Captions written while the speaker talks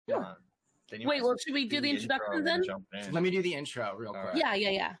on. Wait, well, should we do the introduction then? Let me do the intro real quick. Right.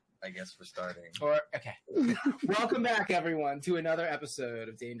 Yeah. I guess we're starting. Okay. Welcome back, everyone, to another episode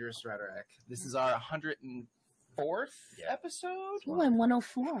of Dangerous Rhetoric. This is our 104th episode. Oh, I'm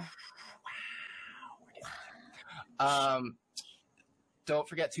 104. Wow. Don't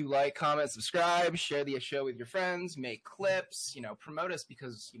forget to like, comment, subscribe, share the show with your friends, make clips, promote us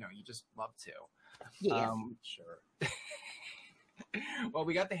because, you just love to. Yeah. Sure. Well,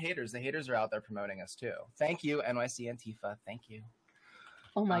 we got the haters. The haters are out there promoting us too. Thank you, NYC Antifa. Thank you.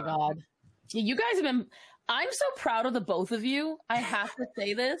 Oh my God. Yeah, you guys have been, I'm so proud of the both of you. I have to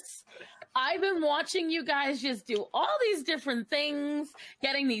say this. I've been watching you guys just do all these different things,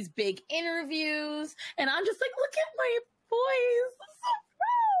 getting these big interviews, and I'm just like, look at my boys. I'm so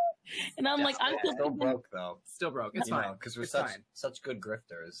proud. And I'm I'm still broke though. Still broke. It's fine. Because we're such good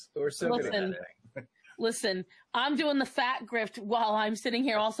grifters. We're so good at it. Listen, I'm doing the fat grift while I'm sitting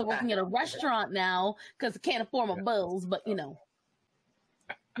here also working at a restaurant now because I can't afford my bills, but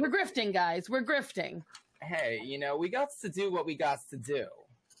we're grifting, guys. We're grifting. Hey, we got to do what we got to do.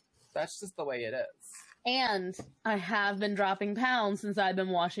 That's just the way it is. And I have been dropping pounds since I've been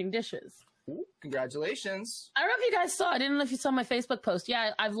washing dishes. Ooh, congratulations. I don't know if you guys saw. I didn't know if you saw my Facebook post.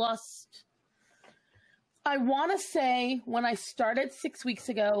 Yeah, I've lost. I want to say when I started 6 weeks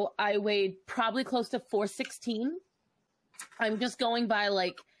ago, I weighed probably close to 416. I'm just going by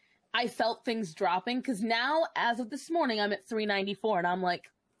I felt things dropping because now, as of this morning, I'm at 394, and I'm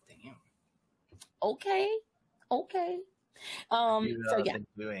like, damn. Okay. So yeah,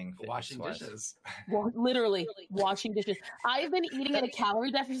 doing washing dishes. Well, literally washing dishes. I've been eating at a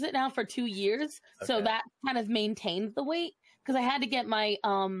calorie deficit now for 2 years, so that kind of maintained the weight because I had to get my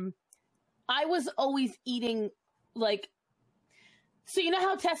I was always eating so you know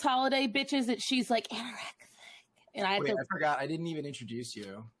how Tess Holiday bitches that she's anorexic, and I forgot I didn't even introduce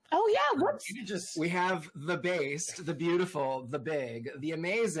you. Oh yeah, what? We have the based, the beautiful, the big, the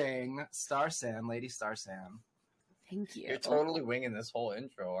amazing Starsan, Lady Starsan. Thank you. You're totally winging this whole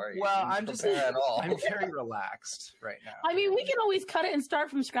intro, are you? Well, I'm just at all. I'm very relaxed right now. I mean, we can always cut it and start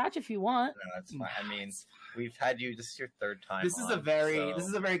from scratch if you want. No, that's fine. I mean, we've had you. This is your third time. This is a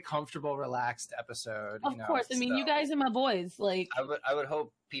very comfortable, relaxed episode. Of course, I mean, you guys are my boys. I would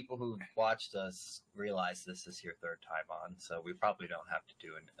hope people who watched us realize this is your third time on, so we probably don't have to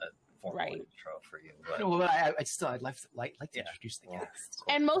do a formal intro for you. But well, I'd like to introduce the guests.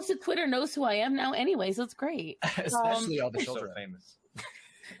 And most of Twitter knows who I am now anyway, so it's great. Especially all the children. So famous.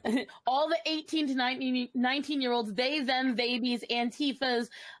 All the 18 to 19-year-olds, they, them, babies, Antifas,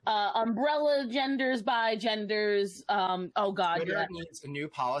 umbrella genders, bi genders. Oh God, Twitter needs a new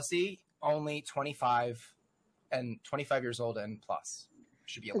policy. Only 25 years old and plus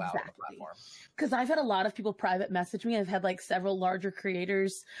should be allowed on the platform. Because I've had a lot of people private message me. I've had several larger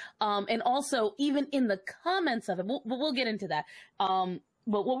creators, and also even in the comments of it. We'll get into that.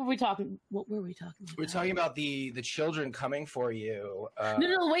 But what were we talking? What were we talking about? We're talking about the children coming for you. No,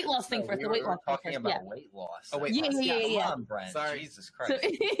 the weight loss thing first. The weight loss. Talking about weight loss. Oh, weight loss. Yeah. Come on, Brent. Sorry. Jesus Christ.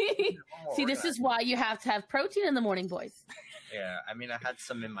 See, this is why you have to have protein in the morning, boys. Yeah, I mean, I had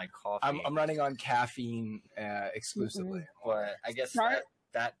some in my coffee. I'm running on caffeine exclusively. But I guess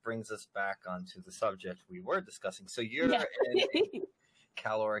that brings us back onto the subject we were discussing. So you're in a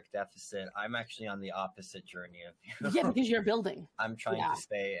caloric deficit. I'm actually on the opposite journey of you. Yeah, because you're building. I'm trying to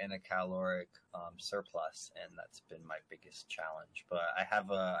stay in a caloric surplus, and that's been my biggest challenge. But I've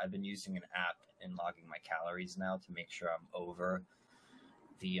been using an app and logging my calories now to make sure I'm over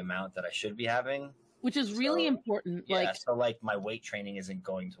the amount that I should be having. Which is really important. Yeah, so my weight training isn't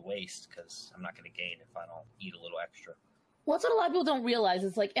going to waste because I'm not going to gain if I don't eat a little extra. Well, that's what a lot of people don't realize.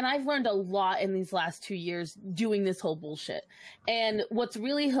 It's and I've learned a lot in these last 2 years doing this whole bullshit. And what's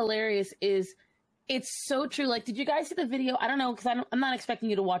really hilarious is it's so true. Did you guys see the video? I don't know, because I'm not expecting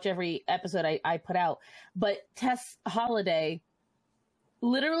you to watch every episode I put out. But Tess Holiday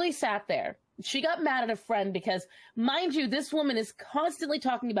literally sat there. She got mad at a friend because, mind you, this woman is constantly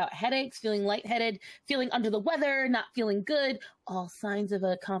talking about headaches, feeling lightheaded, feeling under the weather, not feeling good, all signs of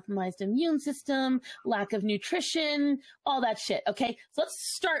a compromised immune system, lack of nutrition, all that shit. Okay, so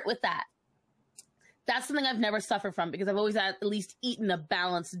let's start with that. That's something I've never suffered from because I've always at least eaten a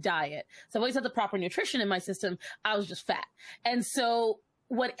balanced diet. So I've always had the proper nutrition in my system. I was just fat. And so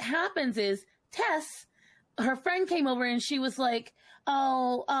what happens is Tess, her friend came over and she was like,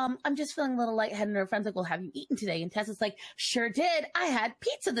 oh, I'm just feeling a little lightheaded. And her friend's like, well, have you eaten today? And Tessa's like, sure did. I had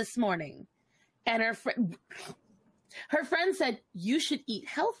pizza this morning. And her friend said, you should eat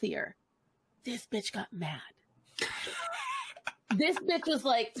healthier. This bitch got mad. This bitch was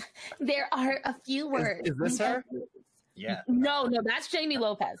like, there are a few words. Is this her? Yeah. No, that's Jamie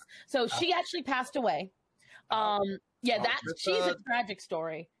Lopez. So she actually passed away. Yeah, she's a tragic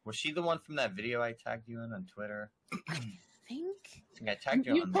story. Was she the one from that video I tagged you in on Twitter? I think I tagged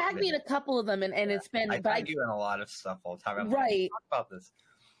you. You tagged me in a couple of them, and it's been. I tag you in a lot of stuff all the time. I'm right. Talk about this.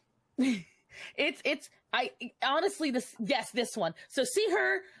 I honestly this one. So see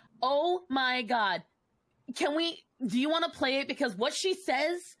her. Oh my God. Do you want to play it? Because what she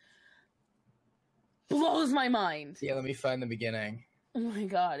says blows my mind. Yeah, let me find the beginning. Oh my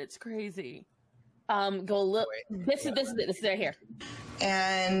God, it's crazy. Go look. This is it. This is right here.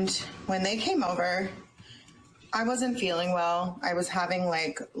 And when they came over, I wasn't feeling well. I was having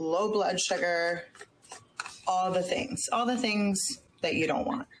like low blood sugar, all the things that you don't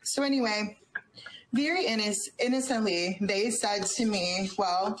want. So anyway, very innocently, they said to me,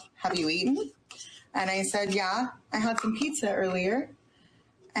 well, have you eaten? And I said, yeah, I had some pizza earlier.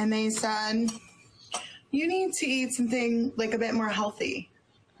 And they said, you need to eat something like a bit more healthy.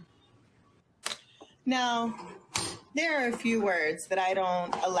 Now, there are a few words that I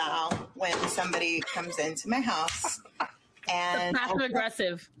don't allow when somebody comes into my house. And passive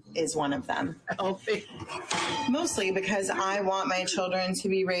aggressive is one of them. Mostly because I want my children to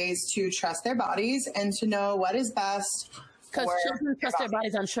be raised to trust their bodies and to know what is best. Because children trust their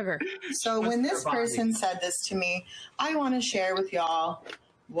bodies on sugar. So when this person said this to me, I want to share with y'all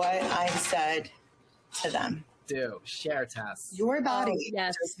what I said to them. Share Tess. Your body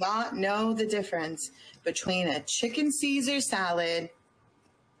does not know the difference between a chicken Caesar salad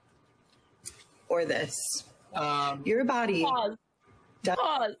or this. Your body. Pause.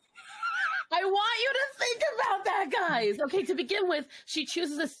 I want you to think about that, guys. Okay, to begin with, she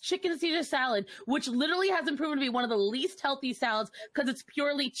chooses this chicken Caesar salad, which literally has been proven to be one of the least healthy salads because it's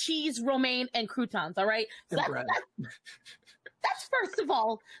purely cheese, romaine, and croutons. All right, so that's first of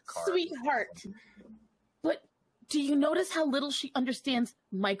all, sweetheart. But do you notice how little she understands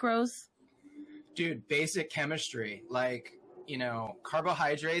micros? Dude, basic chemistry. Like,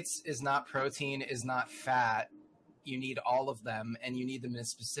 carbohydrates is not protein, is not fat. You need all of them, and you need them in a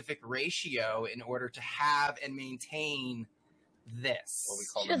specific ratio in order to have and maintain this.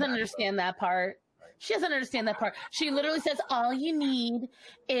 She doesn't understand that part. She doesn't understand that part. She literally says all you need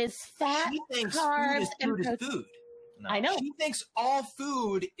is fat, carbs, and protein. Food. No. I know. She thinks all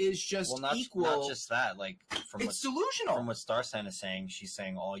food is just equal. Not just that. Like it's delusional. From what Starsan is saying, she's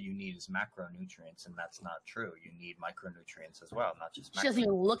saying all you need is macronutrients, and that's not true. You need micronutrients as well, not just. She doesn't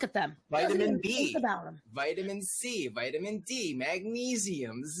even look at them. Vitamin B, think about them. Vitamin C, vitamin D,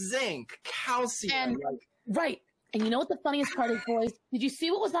 magnesium, zinc, calcium. Right. And you know what the funniest part is, boys? Did you see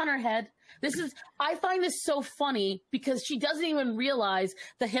what was on her head? I find this so funny because she doesn't even realize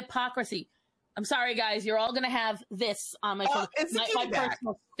the hypocrisy. I'm sorry, guys. You're all going to have this on my phone. My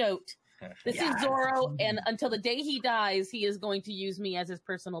personal stoat. This is Zorro, and until the day he dies, he is going to use me as his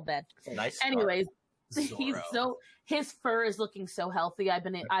personal bed. Nice. Anyways, his fur is looking so healthy. I've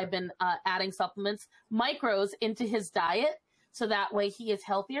been adding supplements, micros into his diet, so that way he is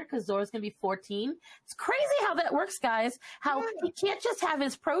healthier because Zorro's going to be 14. It's crazy how that works, guys. How he can't just have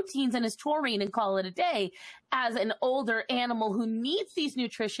his proteins and his taurine and call it a day as an older animal who needs these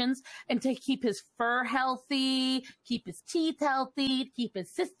nutritions and to keep his fur healthy, keep his teeth healthy, keep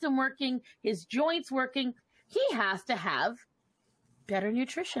his system working, his joints working. He has to have better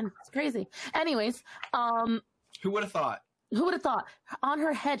nutrition. It's crazy. Anyways, who would have thought? Who would have thought? On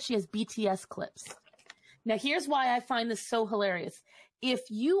her head, she has BTS clips. Now, here's why I find this so hilarious. If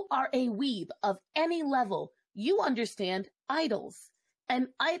you are a weeb of any level, you understand idols and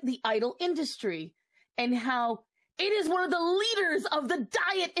the idol industry and how it is one of the leaders of the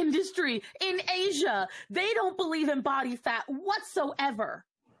diet industry in Asia. They don't believe in body fat whatsoever,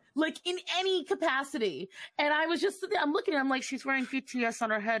 like in any capacity. And I'm looking at her, I'm like, she's wearing BTS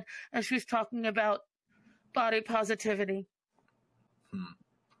on her head and she's talking about body positivity.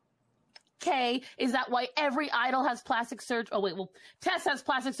 Okay, is that why every idol has plastic surgery? Oh, wait, well, Tess has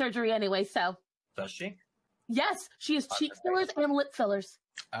plastic surgery anyway, so. Does she? Yes, she has cheek fillers and lip fillers.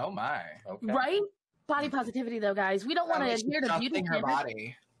 Oh, my. Okay. Right? Body positivity, though, guys. We don't want to adhere to beauty standards.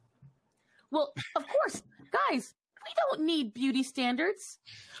 Body. Well, of course, guys, we don't need beauty standards.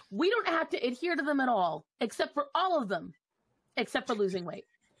 We don't have to adhere to them at all, except for all of them, except for losing weight.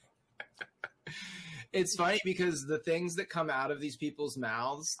 It's funny because the things that come out of these people's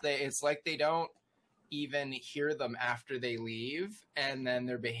mouths, it's like they don't even hear them after they leave, and then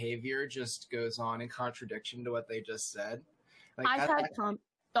their behavior just goes on in contradiction to what they just said. Like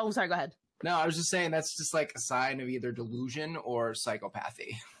Oh, sorry, go ahead. No, I was just saying that's just like a sign of either delusion or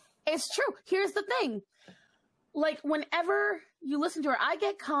psychopathy. It's true. Here's the thing. like whenever you listen to her, I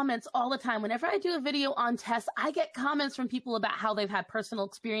get comments all the time. Whenever I do a video on Tess, I get comments from people about how they've had personal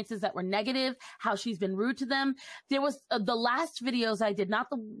experiences that were negative, how she's been rude to them. There was the last videos I did, not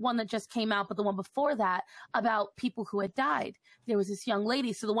the one that just came out, but the one before that, about people who had died. There was this young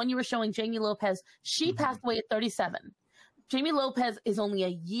lady. So the one you were showing, Jamie Lopez, she passed away at 37. Jamie Lopez is only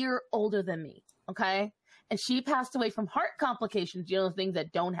a year older than me. Okay. And she passed away from heart complications, you know, things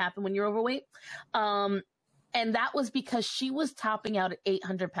that don't happen when you're overweight. And that was because she was topping out at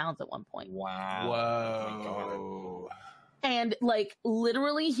 800 pounds at one point. Wow. Whoa. And like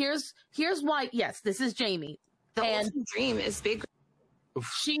literally, here's why. Yes, this is Jamie. The And ultimate dream is big.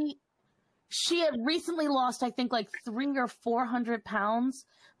 She had recently lost, I think, like 300 or 400 pounds,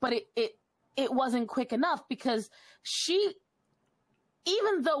 but it wasn't quick enough because she,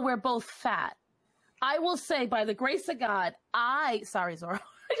 even though we're both fat, I will say by the grace of God, sorry, Zora.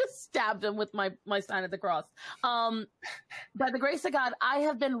 I just stabbed him with my sign of the cross. By the grace of God, I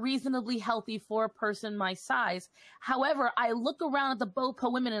have been reasonably healthy for a person my size. However, I look around at the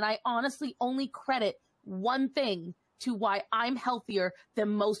BOPO women and I honestly only credit one thing to why I'm healthier than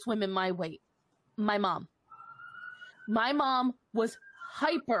most women my weight. My mom. My mom was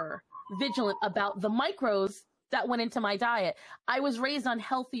hyper vigilant about the micros that went into my diet. I was raised on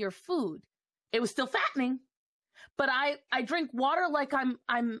healthier food. It was still fattening, but I drink water like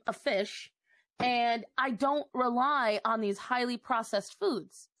I'm a fish, and I don't rely on these highly processed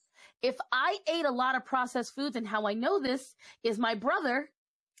foods. If I ate a lot of processed foods, and how I know this is my brother,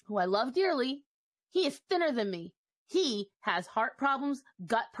 who I love dearly, he is thinner than me. He has heart problems,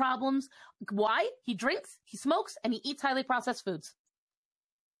 gut problems. Why? He drinks, he smokes, and he eats highly processed foods.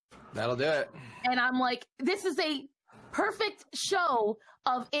 That'll do it. And I'm like, this is a perfect show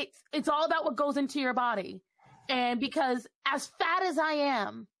of it's all about what goes into your body. And because as fat as I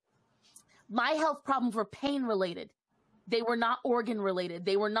am, my health problems were pain related. They were not organ related.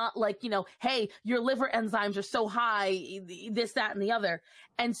 They were not like, you know, hey, your liver enzymes are so high, this, that, and the other.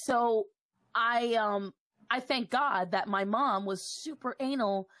 And so I thank God that my mom was super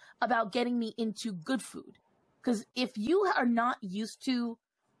anal about getting me into good food. Because if you are not used to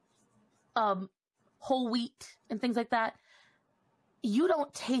whole wheat and things like that, you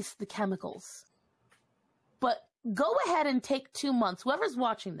don't taste the chemicals. But go ahead and take 2 months. Whoever's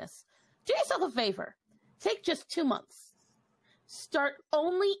watching this, do yourself a favor. Take just 2 months. Start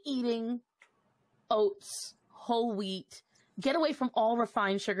only eating oats, whole wheat. Get away from all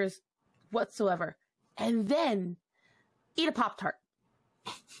refined sugars whatsoever. And then eat a Pop-Tart.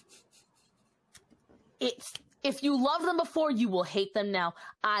 If you love them before, you will hate them now.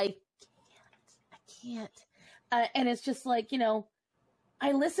 I can't. And it's just like, you know,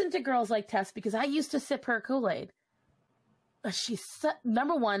 I listen to girls like Tess because I used to sip her Kool-Aid.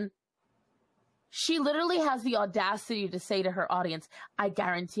 Number one, she literally has the audacity to say to her audience, I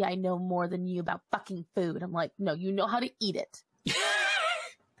guarantee I know more than you about fucking food. I'm like, no, you know how to eat it.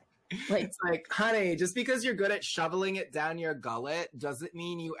 Like, it's like, honey, just because you're good at shoveling it down your gullet doesn't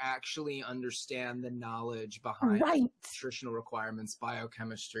mean you actually understand the knowledge behind nutritional requirements,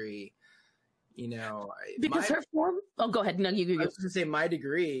 biochemistry. You know, because her form. Oh, go ahead. No, you. I was going to say my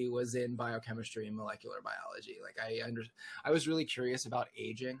degree was in biochemistry and molecular biology. Like I was really curious about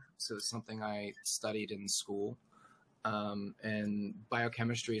aging, so it's something I studied in school. And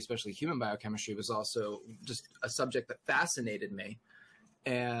biochemistry, especially human biochemistry, was also just a subject that fascinated me.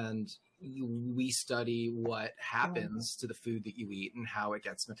 And we study what happens to the food that you eat and how it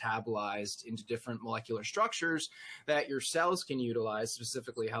gets metabolized into different molecular structures that your cells can utilize,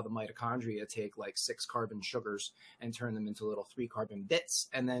 specifically how the mitochondria take like 6 carbon sugars and turn them into little 3 carbon bits.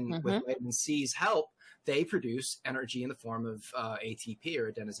 And then with vitamin C's help, they produce energy in the form of ATP,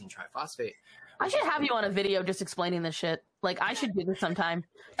 or adenosine triphosphate. I should have you on a video just explaining this shit. Like, I should do this sometime.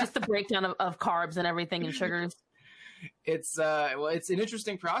 Just the breakdown of carbs and everything and sugars. It's it's an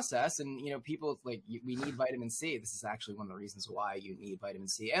interesting process, and you know, people like we need vitamin C. This is actually one of the reasons why you need vitamin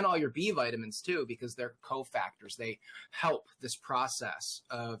C and all your B vitamins too, because they're cofactors. They help this process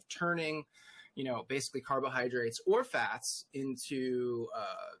of turning, you know, basically carbohydrates or fats into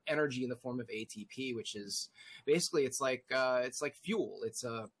energy in the form of ATP, which is basically it's like fuel. It's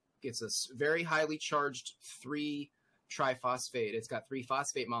a very highly charged 3-triphosphate. It's got 3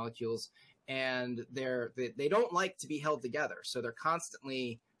 phosphate molecules. And they don't like to be held together. So they're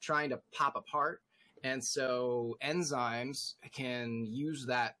constantly trying to pop apart. And so enzymes can use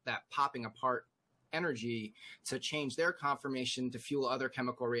that popping apart energy to change their conformation to fuel other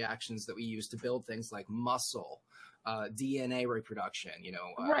chemical reactions that we use to build things like muscle, DNA reproduction, you know.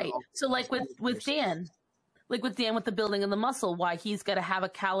 Right. So like with Dan, with the building of the muscle, why he's got to have a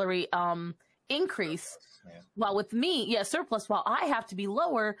calorie increase. Yeah. While with me, surplus, while I have to be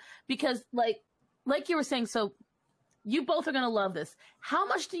lower because like you were saying, so you both are going to love this. How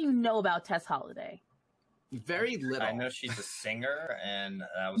much do you know about Tess Holiday? Very little. I know she's a singer, and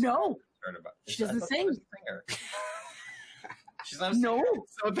that was No. heard about. She doesn't sing. Singer. She's not a singer. No.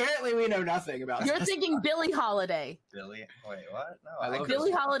 So apparently we know nothing about You're Tess thinking Billie Holiday. Billie? Wait, what? No, I love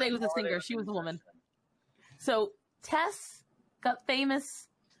Billie Holiday was a singer. She was a woman. So Tess got famous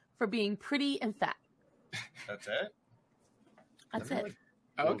for being pretty and fat. That's it? That's Let me, it.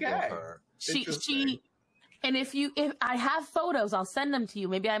 like, Google Okay. her. She and if I have photos, I'll send them to you.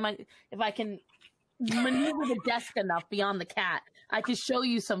 Maybe I might, if I can maneuver the desk enough beyond the cat, I could show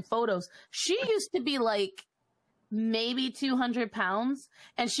you some photos. She used to be like maybe 200 pounds,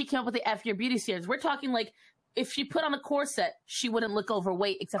 and she came up with the F Your Beauty series. We're talking like if she put on a corset, she wouldn't look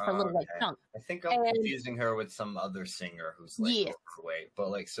overweight except for a little like chunk. I think I'm confusing her with some other singer who's like overweight. But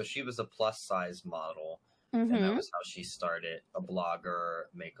like, so she was a plus size model, and that was how she started, a blogger,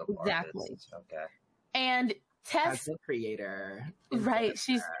 makeup artist. Okay. And Tess, as a creator, right?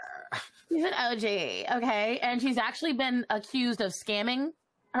 She's an OG, okay, and she's actually been accused of scamming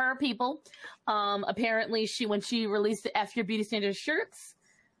her people. Apparently, when she released the F Your Beauty Standards shirts,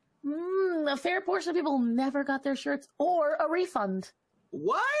 a fair portion of people never got their shirts or a refund.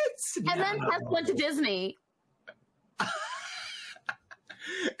 What? And then Tess went to Disney.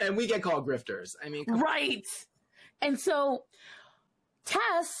 And we get called grifters. I mean, right. And so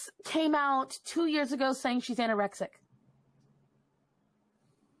Tess came out 2 years ago saying she's anorexic.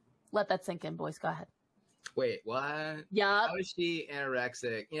 Let that sink in, boys. Go ahead. Wait, what? Yeah. How is she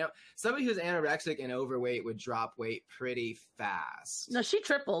anorexic? You know, somebody who's anorexic and overweight would drop weight pretty fast. No, she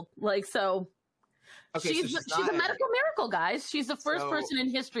tripled. Like, so. Okay, she's a medical miracle, guys. She's the first person in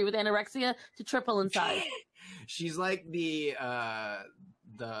history with anorexia to triple in size. She's like the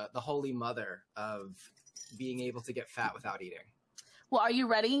holy mother of being able to get fat without eating. Well, are you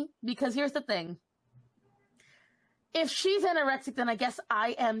ready? Because here's the thing. If she's anorexic, then I guess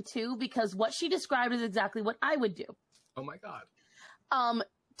I am too, because what she described is exactly what I would do. Oh my God.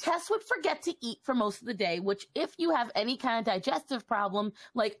 Tess would forget to eat for most of the day, which if you have any kind of digestive problem,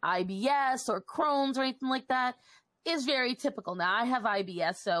 like IBS or Crohn's or anything like that, is very typical. Now, I have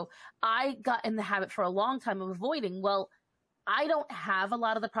IBS, so I got in the habit for a long time of avoiding. Well, I don't have a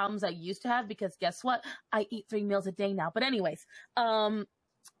lot of the problems I used to have because guess what? I eat 3 meals a day now. But anyways,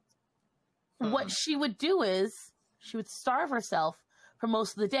 what she would do is she would starve herself for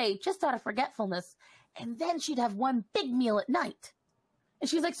most of the day just out of forgetfulness. And then she'd have one big meal at night. And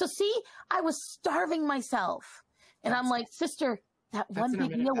she's like, so see, I was starving myself. And I'm like, sister, that one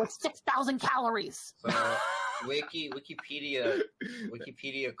big meal was 6,000 calories. So Wikipedia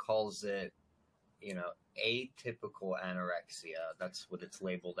calls it, atypical anorexia. That's what it's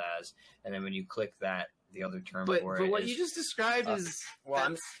labeled as. And then when you click that, the other term for it. But what you just described is.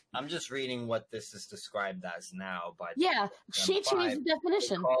 Well, I'm just reading what this is described as now. By she changed the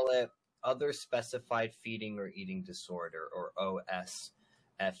definition. They call it other specified feeding or eating disorder, or OSFED,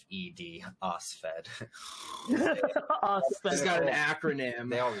 OSFED. It's got an acronym.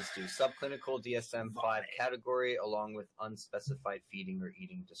 They always do. Subclinical DSM-5 category, along with unspecified feeding or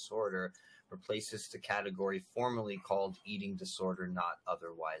eating disorder, replaces the category formerly called eating disorder not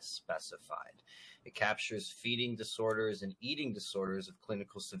otherwise specified. It captures feeding disorders and eating disorders of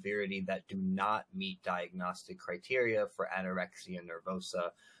clinical severity that do not meet diagnostic criteria for anorexia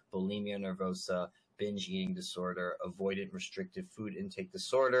nervosa, bulimia nervosa, binge eating disorder, avoidant restrictive food intake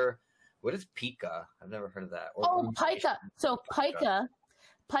disorder. What is pica? I've never heard of that. Or pica. So pica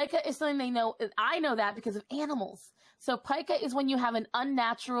is something they know. I know that because of animals. So pica is when you have an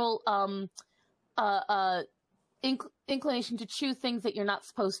unnatural inclination to chew things that you're not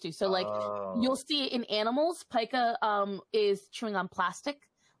supposed to. So like you'll see it in animals. Pica is chewing on plastic,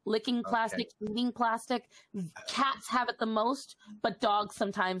 licking plastic, eating plastic. Cats have it the most, but dogs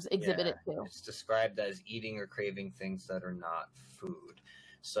sometimes exhibit it too. It's described as eating or craving things that are not food.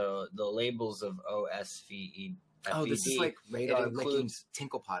 So the labels of OSFED. This is like radar licking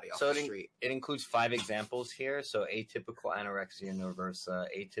tinkle potty off the street. It includes 5 examples here. So atypical anorexia nervosa,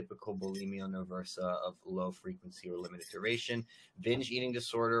 atypical bulimia nervosa of low frequency or limited duration, binge eating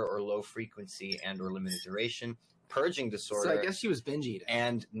disorder or low frequency and or limited duration, purging disorder. So I guess she was binge eating.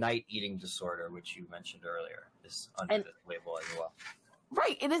 And night eating disorder, which you mentioned earlier, is under this label as well.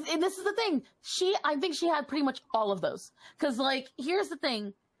 Right. And this is the thing. I think she had pretty much all of those. Because, here's the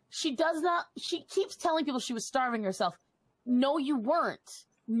thing. She keeps telling people she was starving herself. No, you weren't.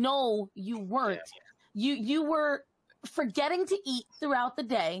 No, you weren't. You were forgetting to eat throughout the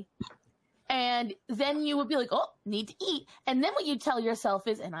day. And then you would be like, oh, need to eat. And then what you tell yourself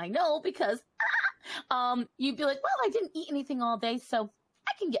is, and I know because you'd be like, well, I didn't eat anything all day, so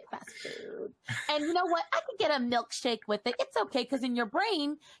I can get fast food. And you know what? I can get a milkshake with it. It's okay, because in your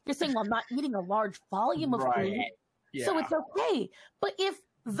brain, you're saying, well, I'm not eating a large volume of food, so it's okay. But if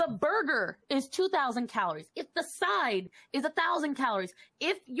the burger is 2,000 calories, if the side is 1,000 calories,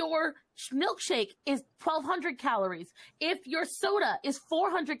 if your milkshake is 1,200 calories, if your soda is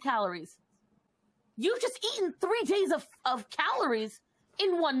 400 calories, you've just eaten 3 days of calories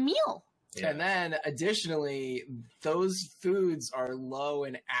in one meal. Yeah. And then additionally, those foods are low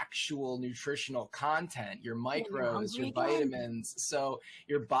in actual nutritional content, your micros, your vitamins. So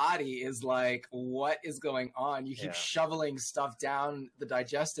your body is like, what is going on? You keep shoveling stuff down the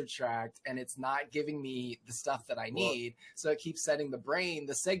digestive tract and it's not giving me the stuff that I need. So it keeps sending the brain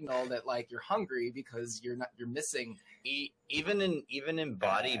the signal that like you're hungry because you're missing. Even in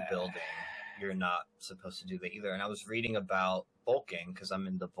bodybuilding, you're not supposed to do that either. And I was reading about bulking because I'm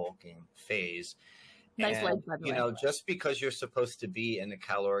in the bulking phase. Nice leg, by the way. You know, just because you're supposed to be in a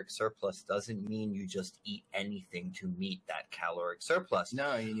caloric surplus doesn't mean you just eat anything to meet that caloric surplus.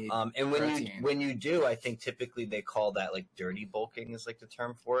 No, you need and protein. when you do, I think typically they call that like dirty bulking is like the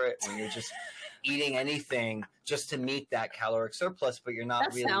term for it. When you're just eating anything just to meet that caloric surplus, but you're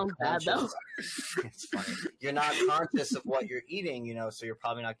not really sounds bad, though. It's funny. You're not conscious of what you're eating, you know, so you're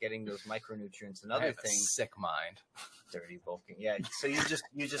probably not getting those micronutrients and other things. Sick mind. Dirty bulking. Yeah. So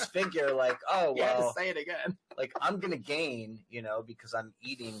you just figure like, oh, You had well, to say it again. like I'm going to gain, you know, because I'm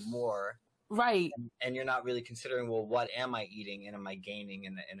eating more. Right. And you're not really considering, well, what am I eating and am I gaining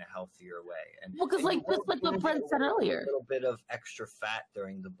in a healthier way? And well, because like just like what Brent said earlier, a little bit of extra fat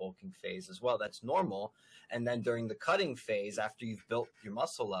during the bulking phase as well. That's normal. And then during the cutting phase, after you've built your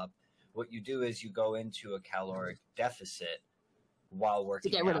muscle up, what you do is you go into a caloric deficit while working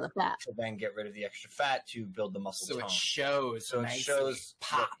to get rid of the fat, to then get rid of the extra fat to build the muscle so tone. It shows. So it shows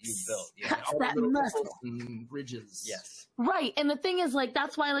what you built. Yeah. Cuts that muscle. And ridges. Yes. Right. And the thing is, like,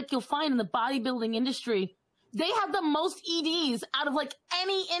 that's why, like, you'll find in the bodybuilding industry, they have the most EDs out of, like,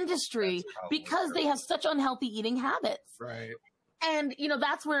 any industry because they have such unhealthy eating habits. Right. And, you know,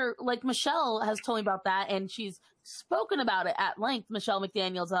 that's where, like, Michelle has told me about that, and she's spoken about it at length. Michelle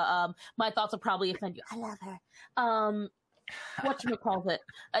McDaniels, my thoughts will probably offend you. I love her. Whatchamacallit?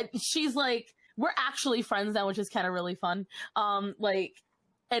 She's like, we're actually friends now, which is kind of really fun. Like,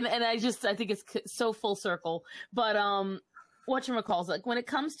 and I think it's so full circle. But whatchamacallit? Like, when it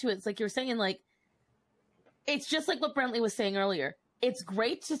comes to it, it's like you're saying, like, it's just like what Brentley was saying earlier. It's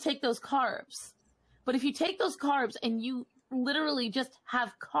great to take those carbs, but if you take those carbs and you literally just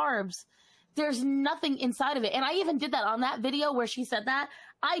have carbs, there's nothing inside of it. And I even did that on that video where she said that.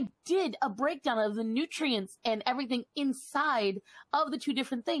 I did a breakdown of the nutrients and everything inside of the two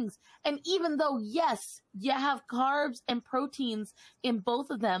different things. And even though, yes, you have carbs and proteins in both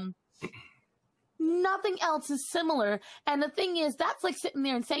of them, nothing else is similar. And the thing is, that's like sitting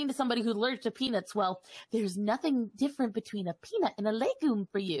there and saying to somebody who's allergic to peanuts, well, there's nothing different between a peanut and a legume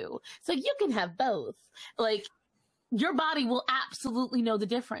for you, so you can have both. Like, your body will absolutely know the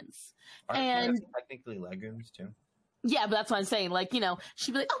difference. Aren't technically legumes too? Yeah, but that's what I'm saying. Like, you know,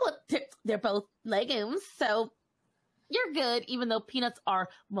 she'd be like, oh, well, they're both legumes, so you're good, even though peanuts are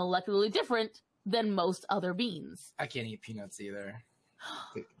molecularly different than most other beans. I can't eat peanuts either.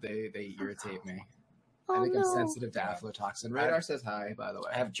 They irritate me. Oh, I think I'm no. sensitive to aflatoxin. Radar says hi, by the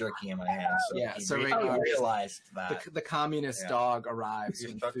way. I have jerky in my hand. So Yeah, so he Radar- realized that. The communist Yeah. dog arrives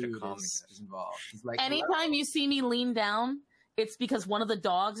You're when such a food communist. is involved. He's like, Anytime you see me lean down, it's because one of the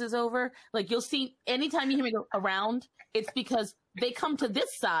dogs is over. Like, you'll see, anytime you hear me go around, it's because they come to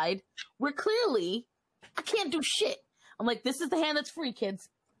this side where clearly I can't do shit. I'm like, this is the hand that's free, kids.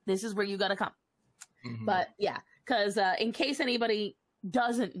 This is where you gotta come. Mhm. But yeah, because in case anybody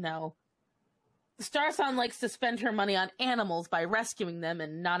doesn't know, Starsan likes to spend her money on animals by rescuing them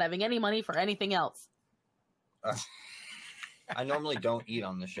and not having any money for anything else. I normally don't eat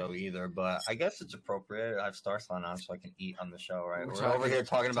on the show either, but I guess it's appropriate. I have Starsan on so I can eat on the show, right? We're over here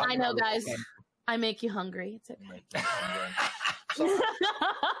talking about. I know, guys. I make you hungry. It's okay. So,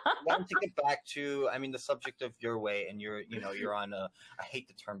 I want to get back to, I mean, the subject of your weight, and you're on a, I hate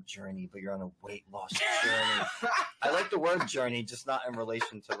the term journey, but you're on a weight loss journey. I like the word journey, just not in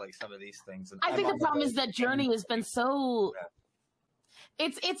relation to like some of these things. And I think the problem is that journey has been so.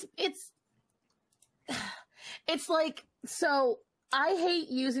 It's like, so I hate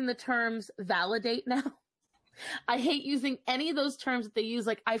using the terms validate now. I hate using any of those terms that they use.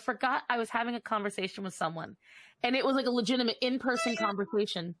 Like, I forgot I was having a conversation with someone, and it was like a legitimate in-person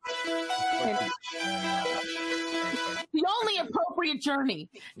conversation. And the only appropriate journey.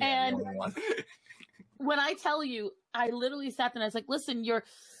 Yeah, And the only one. when I tell you, I literally sat there and I was like, listen,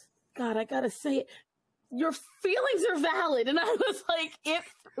 God, I gotta say it. Your feelings are valid. And I was like, it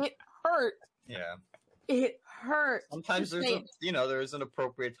hurt. Yeah. It hurt. Sometimes there's an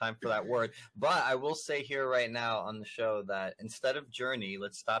appropriate time for that word. But I will say here right now on the show that instead of journey,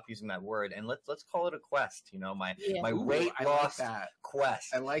 let's stop using that word and let's call it a quest. You know, my weight loss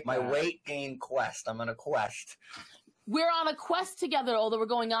quest. I like my that. weight gain quest. I'm on a quest. We're on a quest together, although we're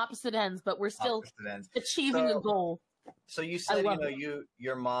going opposite ends, but we're still achieving a goal. So you said,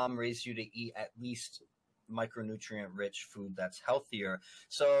 your mom raised you to eat at least micronutrient-rich food that's healthier.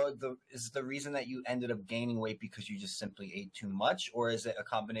 So is the reason that you ended up gaining weight because you just simply ate too much, or is it a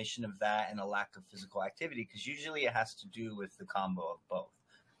combination of that and a lack of physical activity? Because usually it has to do with the combo of both.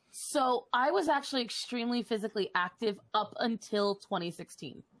 So I was actually extremely physically active up until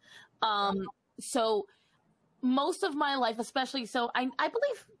 2016. So most of my life, especially, I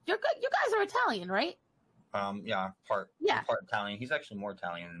believe you guys are Italian, right? Part Italian. He's actually more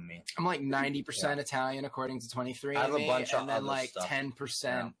Italian than me. I'm like 90% Italian according to 23. I have a bunch of and then other like stuff.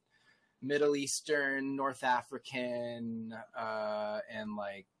 10% Middle Eastern, North African, and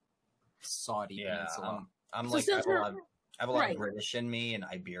like Saudi Peninsula. I'm like I have a lot of British in me and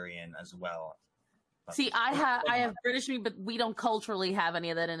Iberian as well. See, I have British in me, but we don't culturally have any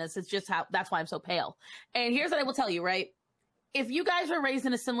of that in us. It's just that's why I'm so pale. And here's what I will tell you, right? If you guys were raised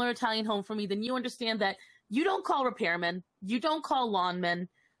in a similar Italian home for me, then you understand that you don't call repairmen, you don't call lawnmen,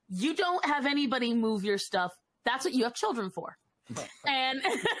 you don't have anybody move your stuff. That's what you have children for. And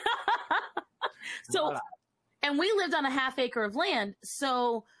and we lived on a half acre of land,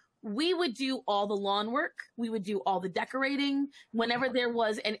 so we would do all the lawn work. We would do all the decorating whenever there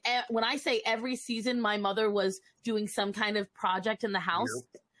was. And when I say every season, my mother was doing some kind of project in the house.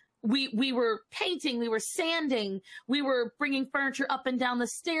 Yep. We were painting, we were sanding, we were bringing furniture up and down the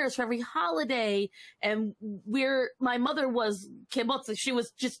stairs for every holiday. And my mother was kibotz. She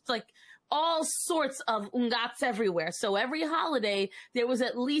was just like all sorts of ungats everywhere. So every holiday, there was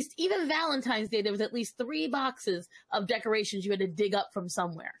at least, even Valentine's Day, there was at least 3 boxes of decorations you had to dig up from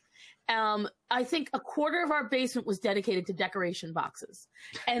somewhere. I think a quarter of our basement was dedicated to decoration boxes.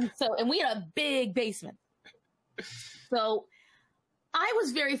 And we had a big basement. So I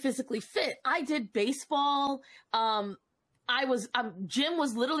was very physically fit. I did baseball. Gym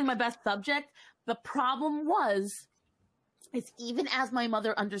was literally my best subject. The problem is even as my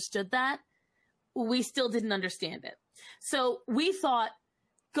mother understood that, we still didn't understand it. So we thought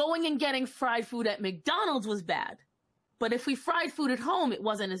going and getting fried food at McDonald's was bad. But if we fried food at home, it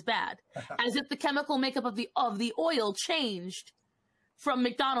wasn't as bad. As if the chemical makeup of the oil changed from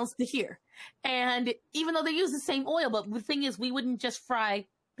McDonald's to here. And even though they use the same oil, but the thing is, we wouldn't just fry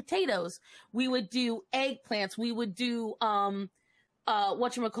potatoes. We would do eggplants. We would do,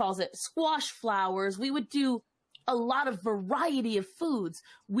 squash flowers. We would do a lot of variety of foods.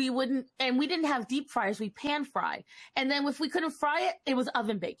 We didn't have deep fryers. We pan fry. And then if we couldn't fry it, it was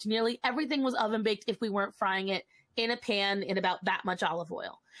oven baked. Nearly everything was oven baked if we weren't frying it in a pan in about that much olive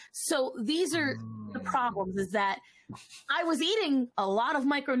oil. So these are the problems, is that I was eating a lot of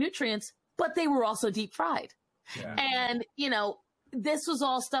micronutrients, but they were also deep fried. Yeah. And, this was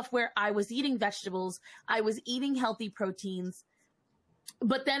all stuff where I was eating vegetables. I was eating healthy proteins.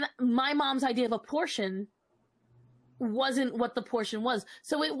 But then my mom's idea of a portion wasn't what the portion was.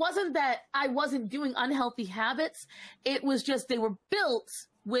 So it wasn't that I wasn't doing unhealthy habits. It was just they were built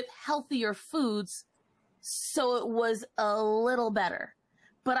with healthier foods. So it was a little better,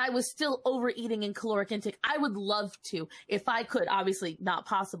 but I was still overeating in caloric intake. I would love to, if I could, obviously not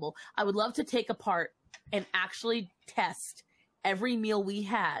possible. I would love to take apart and actually test every meal we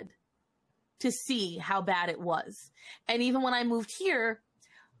had to see how bad it was. And even when I moved here,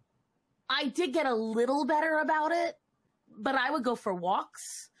 I did get a little better about it, but I would go for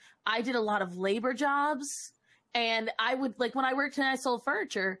walks. I did a lot of labor jobs, and I would, like, when I worked and I sold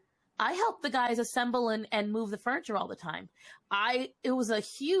furniture, I helped the guys assemble and move the furniture all the time. It was a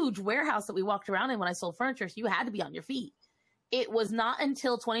huge warehouse that we walked around in when I sold furniture. So you had to be on your feet. It was not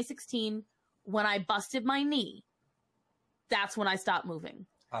until 2016 when I busted my knee. That's when I stopped moving.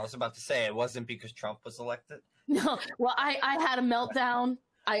 I was about to say, it wasn't because Trump was elected? No. Well, I had a meltdown.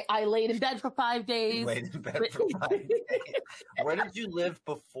 I laid in bed for 5 days. You laid in bed for 5 days. Where did you live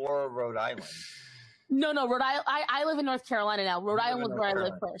before Rhode Island? No, Rhode Island. I live in North Carolina now. Rhode Island was where I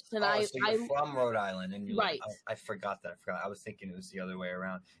lived first, and so you're from Rhode Island, and I forgot that. I was thinking it was the other way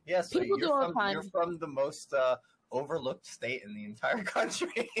around. Yeah, so you're from the most overlooked state in the entire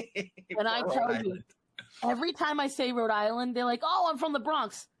country. And I tell you, every time I say Rhode Island, they're like, "Oh, I'm from the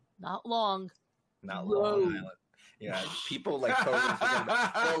Bronx." Not long. Not Long Island. Yeah, people like totally forget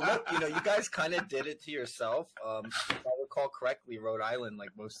about. Well, look, you guys kind of did it to yourself. If I recall correctly, Rhode Island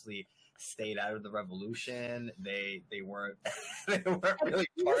mostly stayed out of the revolution. They weren't they weren't really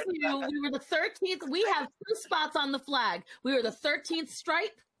part of that. We were the 13th. We have 2 spots on the flag. We were the 13th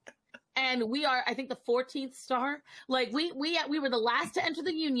stripe, and we are, I think, the 14th star. Like we were the last to enter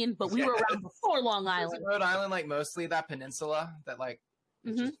the Union, but we were around before Long Island. Rhode Island, mostly that peninsula that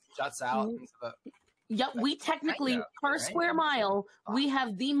just juts out into the. Yep, we technically, per square mile, we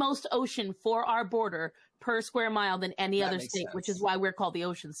have the most ocean for our border per square mile than any other state, which is why we're called the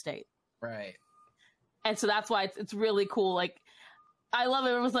Ocean State. Right. And so that's why it's really cool. Like, I love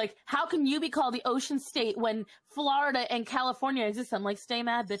it. It was like, how can you be called the Ocean State when Florida and California exist? I'm like, stay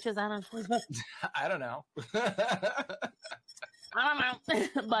mad, bitches. I don't know. I don't know. I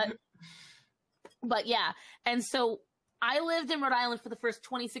don't know. But yeah. And so I lived in Rhode Island for the first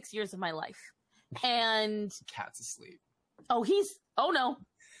 26 years of my life. And Cat's asleep. Oh no,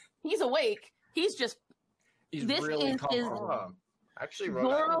 he's awake. He's really calm. Actually,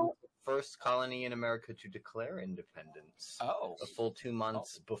 Rhode Island was the first colony in America to declare independence. Oh, a full 2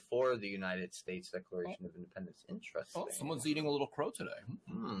 months before the United States Declaration of Independence. Interesting. Oh, someone's eating a little crow today.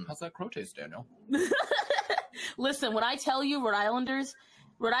 How's that crow taste, Daniel? Listen, when I tell you, Rhode Islanders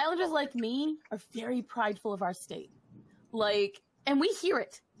like me are very prideful of our state. Like, and we hear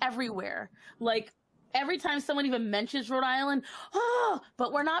it everywhere. Like, every time someone even mentions Rhode Island,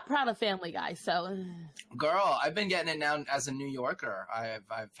 but we're not proud of Family Guy, so. Girl, I've been getting it now as a New Yorker.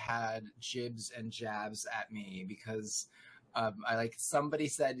 I've had jibs and jabs at me because somebody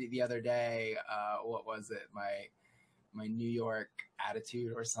said the other day, what was it? My New York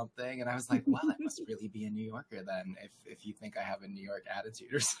attitude or something. And I was like, well, I must really be a New Yorker then if you think I have a New York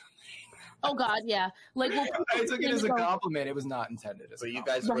attitude or something. Oh God, yeah. Like, well, I took it as a compliment. It was not intended as a compliment.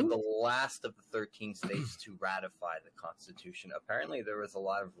 You guys were the last of the 13 states to ratify the Constitution. Apparently, there was a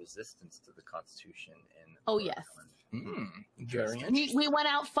lot of resistance to the Constitution in. Oh yes. Very interesting. We went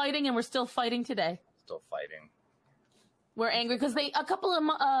out fighting, and we're still fighting today. Still fighting. We're angry because a couple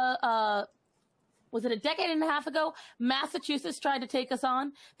of was it a decade and a half ago? Massachusetts tried to take us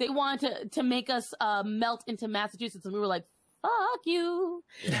on. They wanted to make us melt into Massachusetts, and we were like, fuck you.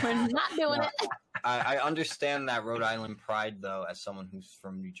 We're not doing it. I understand that Rhode Island pride, though, as someone who's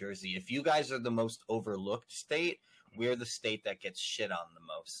from New Jersey. If you guys are the most overlooked state, we're the state that gets shit on the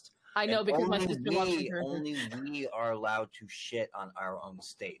most. I know, because my sister loves New Jersey. Only we are allowed to shit on our own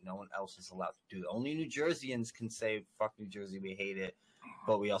state. No one else is allowed to do it. Only New Jerseyans can say, fuck New Jersey, we hate it.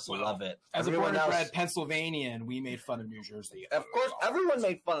 But we also love it. As a born-bred Pennsylvanian, we made fun of New Jersey. Of course, everyone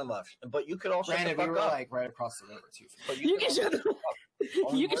made fun of us, but you could also. Granted, we were like right across the river too. But you can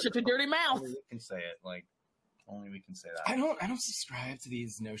shut your dirty mouth. Only we can say it. Like, only we can say that. I don't subscribe to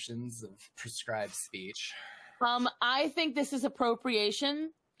these notions of prescribed speech. I think this is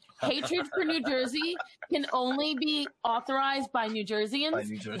appropriation. Hatred for New Jersey can only be authorized by New Jerseyans,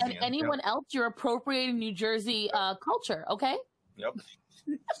 and anyone else. You're appropriating New Jersey culture. Okay. Yep.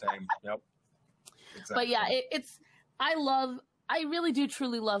 Same. Yep. Exactly. But yeah, I really do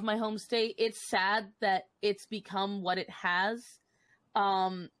truly love my home state. It's sad that it's become what it has.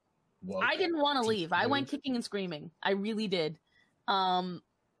 I didn't want to leave. I went kicking and screaming. I really did.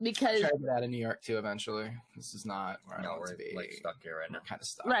 Because try to get out of New York too eventually. This is not where I want to be. Like stuck here right now. Kind of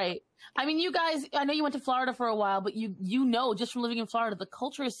stuck. Right. I mean, you guys, I know you went to Florida for a while, but you know just from living in Florida, the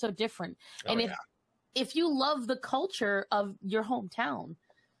culture is so different. And if you love the culture of your hometown,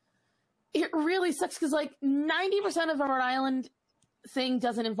 it really sucks because like 90% of the Rhode Island thing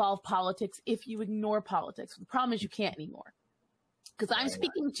doesn't involve politics if you ignore politics. The problem is you can't anymore. Because I'm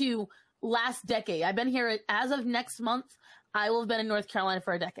speaking to last decade. I've been here as of next month. I will have been in North Carolina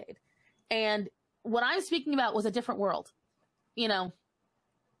for a decade. And what I'm speaking about was a different world. You know,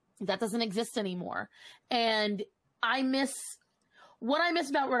 that doesn't exist anymore. And what I miss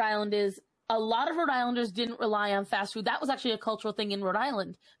about Rhode Island is a lot of Rhode Islanders didn't rely on fast food. That was actually a cultural thing in Rhode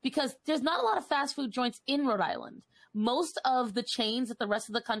Island because there's not a lot of fast food joints in Rhode Island. Most of the chains that the rest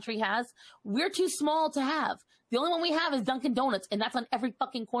of the country has, we're too small to have. The only one we have is Dunkin' Donuts, and that's on every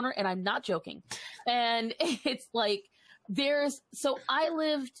fucking corner, and I'm not joking. And it's like, so I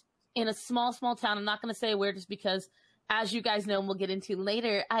lived in a small town. I'm not going to say where just because, as you guys know, and we'll get into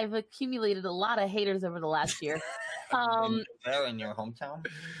later, I've accumulated a lot of haters over the last year. There in your hometown?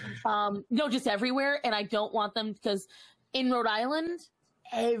 No, just everywhere. And I don't want them because in Rhode Island,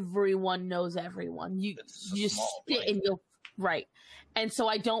 everyone knows everyone. You sit and you'll, right. And so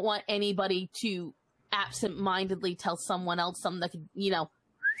I don't want anybody to absent-mindedly tell someone else something that could,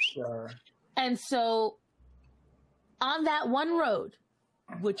 Sure. And so on that one road,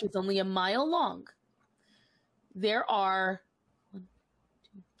 which is only a mile long, there's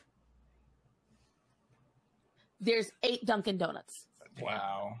 8 Dunkin' Donuts.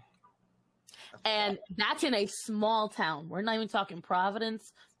 Wow. And that's in a small town. We're not even talking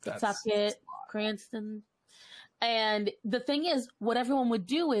Providence, Pawtucket, Cranston. And the thing is, what everyone would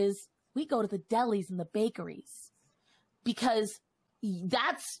do is we go to the delis and the bakeries because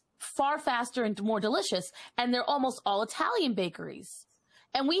that's far faster and more delicious. And they're almost all Italian bakeries.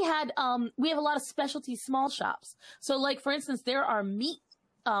 And we have a lot of specialty small shops. So like, for instance, there are meat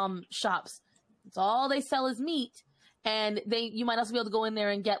shops. It's all they sell is meat. And you might also be able to go in there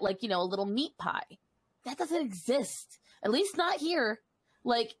and get like, a little meat pie. That doesn't exist. At least not here.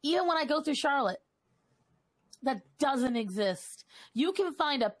 Like, even when I go through Charlotte, that doesn't exist. You can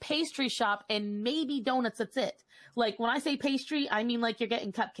find a pastry shop and maybe donuts, that's it. Like, when I say pastry, I mean like you're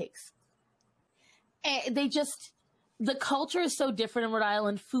getting cupcakes. And the culture is so different in Rhode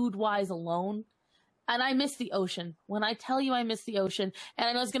Island, food-wise alone. And I miss the ocean. When I tell you I miss the ocean, and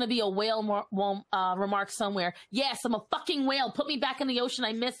I know it's going to be a whale remark somewhere. Yes, I'm a fucking whale. Put me back in the ocean.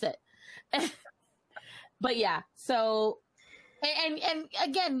 I miss it. But yeah, so, and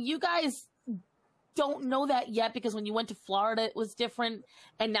again, you guys don't know that yet because when you went to Florida, it was different.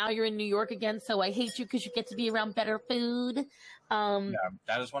 And now you're in New York again. So I hate you because you get to be around better food. Yeah,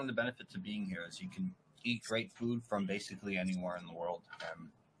 that is one of the benefits of being here is you can eat great food from basically anywhere in the world.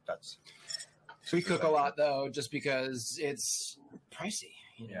 That's... We cook a lot though, just because it's pricey.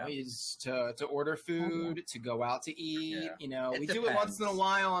 Is to order food, to go out to eat. We do it once in a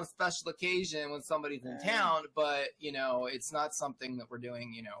while on a special occasion when somebody's in town, but it's not something that we're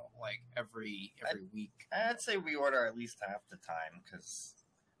doing. Like every week. I'd say we order at least half the time because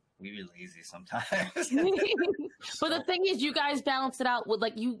we be lazy sometimes. But the thing is, you guys balance it out with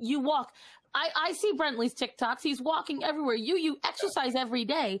like you walk. I see Brentley's TikToks. He's walking everywhere. You exercise every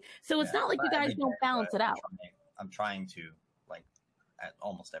day. So it's not like you guys don't balance it out. I'm trying to, like,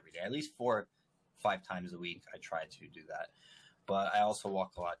 almost every day. At least 4 or 5 times a week, I try to do that. But I also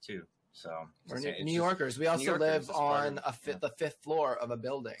walk a lot, too. So we're New Yorkers. We also live on the 5th floor of a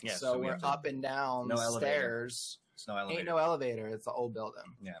building. Yeah, so we're up and down stairs. It's no elevator. Ain't no elevator. It's an old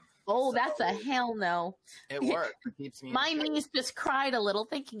building. Yeah. Oh, that's a hell no. It works. It keeps me. My knees just cried a little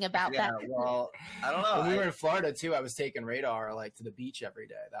thinking about that. Yeah, well, I don't know. When we were in Florida too, I was taking Radar like to the beach every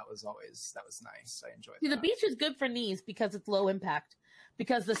day. That was nice. I enjoyed it. The beach is good for knees because it's low impact,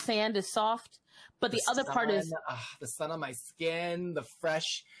 because the sand is soft. But the other part is the sun on my skin, the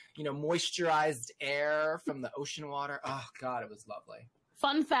fresh, moisturized air from the ocean water. Oh God, it was lovely.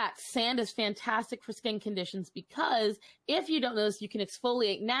 Fun fact, sand is fantastic for skin conditions because if you don't notice, you can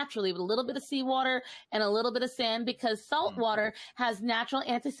exfoliate naturally with a little bit of seawater and a little bit of sand because salt water has natural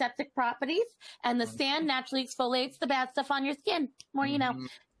antiseptic properties and the sand naturally exfoliates the bad stuff on your skin. More you know.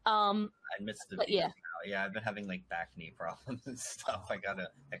 I missed the yeah. Yeah, I've been having like back knee problems and stuff. I gotta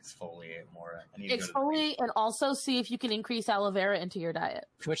exfoliate more. I need exfoliate and also see if you can increase aloe vera into your diet.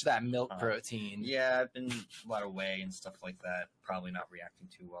 Too much of that milk protein. Yeah, I've been a lot of whey and stuff like that. Probably not reacting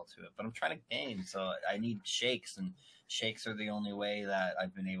too well to it, but I'm trying to gain, so I need shakes, and shakes are the only way that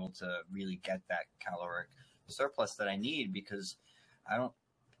I've been able to really get that caloric surplus that I need because I don't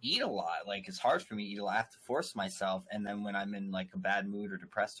eat a lot. Like, it's hard for me to eat a lot. I have to force myself, and then when I'm in like a bad mood or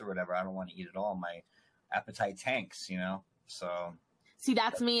depressed or whatever, I don't want to eat at all. My appetite tanks, so see,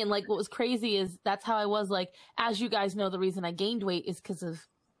 that's me. And like what was crazy is that's how I was. Like, as you guys know, the reason I gained weight is because of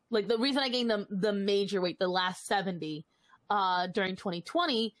like the reason I gained the major weight, the last 70 during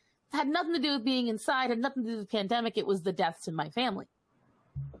 2020, had nothing to do with being inside, had nothing to do with the pandemic. It was the deaths in my family.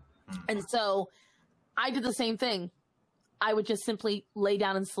 And so I did the same thing. I would just simply lay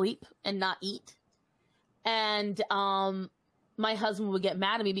down and sleep and not eat. And my husband would get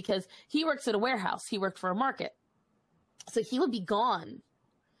mad at me because he works at a warehouse. He worked for a market. So he would be gone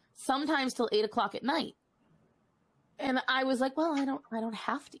sometimes till 8 o'clock at night. And I was like, well, I don't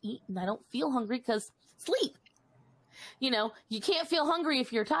have to eat and I don't feel hungry because sleep. You can't feel hungry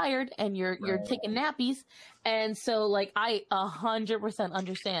if you're tired and you're taking nappies. And so like, I 100%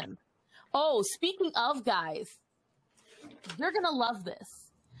 understand. Oh, speaking of guys, you're going to love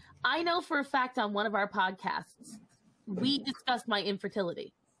this. I know for a fact on one of our podcasts, we discussed my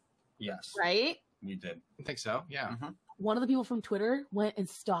infertility. Yes. Right? You did. I think so. Yeah. Mm-hmm. One of the people from Twitter went and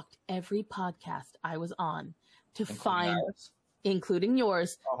stalked every podcast I was on to including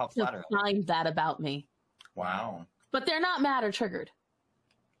yours, to find that about me. Wow. But they're not mad or triggered.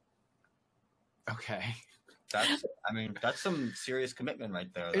 Okay. That's some serious commitment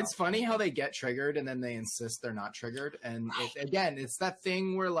right there. It's funny how they get triggered and then they insist they're not triggered. And it's that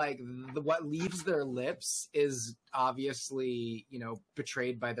thing where like what leaves their lips is obviously,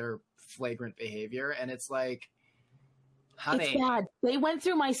 betrayed by their flagrant behavior. And it's like, Honey, It's bad. They went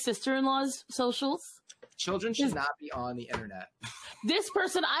through my sister-in-law's socials. children should not be on the internet. This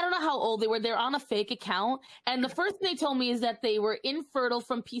person, I don't know how old they were. They're on a fake account. And the first thing they told me is that they were infertile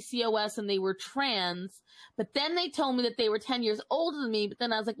from PCOS and they were trans. But then they told me that they were 10 years older than me. But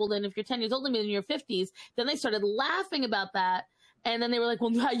then I was like, well, then if you're 10 years older than me, then you're 50s. Then they started laughing about that. And then they were like,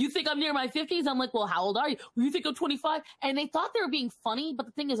 well, you think I'm near my 50s? I'm like, well, how old are you? Well, you think I'm 25? And they thought they were being funny. But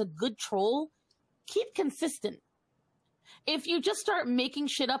the thing is, a good troll, keep consistent. If you just start making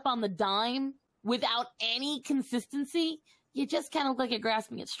shit up on the dime without any consistency, you just kind of look like you're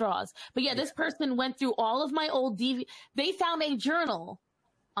grasping at straws. But yeah, this person went through all of my old they found a journal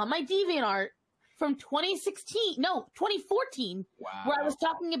on my DeviantArt from 2014, Wow. where I was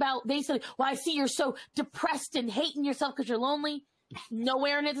talking about, they said, well, I see you're so depressed and hating yourself because you're lonely.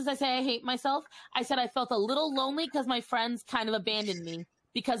 Nowhere in it does I say I hate myself. I said I felt a little lonely because my friends kind of abandoned me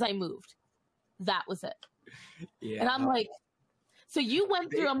because I moved. That was it. Yeah. And I'm like, so you went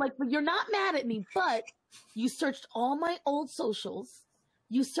through, I'm like, but you're not mad at me, but you searched all my old socials.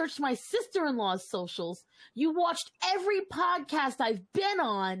 You searched my sister-in-law's socials. You watched every podcast I've been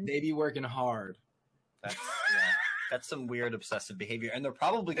on. They be working hard. That's some weird obsessive behavior. And they're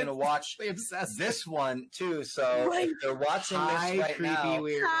probably going to watch obsessed. this one too. So Right. if they're watching this right creepy now,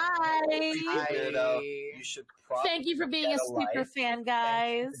 weirdo. Hi. weirdo, you should probably Thank you for being a super life. fan,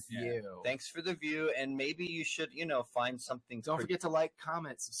 guys. You. Thanks for the view, and maybe you should, find something. Don't forget to like,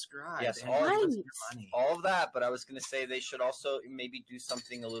 comment, subscribe. Yes, and all give us right. your money. all of that. But I was going to say they should also maybe do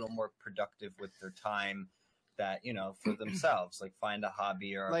something a little more productive with their time. That for themselves, like find a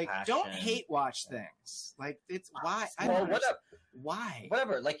hobby or a Like, passion. don't hate watch things. Like, it's why. I Well, don't whatever. understand. Why?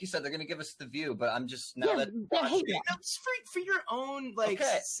 Whatever. Like you said, they're going to give us the view, but I'm just now Yeah, that they hate You know, just for your own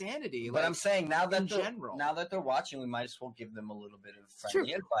Okay. sanity. But I'm saying now that in general. now that they're watching, we might as well give them a little bit of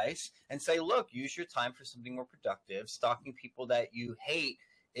friendly advice and say, look, use your time for something more productive. Stalking people that you hate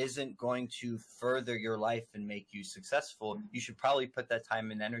isn't going to further your life and make you successful. You should probably put that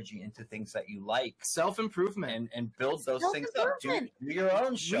time and energy into things that you like self-improvement. and build those things up. Do your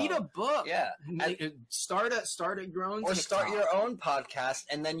own show. Read a book. Yeah. Start your own Or start TikTok. your own podcast,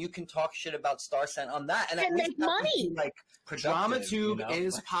 and then you can talk shit about Starsan on that, and at And least make that would money. be, like productive, DramaTube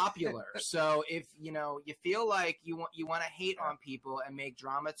is popular, so if you feel like you want to hate on people and make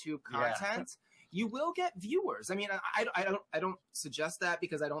DramaTube content, you will get viewers. I mean, I don't suggest that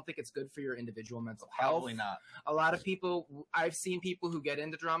because I don't think it's good for your individual mental health. Probably not. A lot of people, I've seen people who get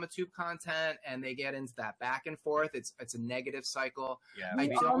into DramaTube content and they get into that back and forth. It's a negative cycle. Yeah,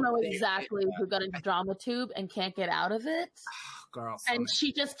 We all know exactly who got into DramaTube and can't get out of it. Girl, And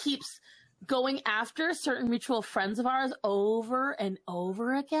she just keeps going after certain mutual friends of ours over and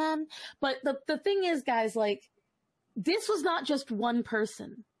over again. But the thing is, guys, like, this was not just one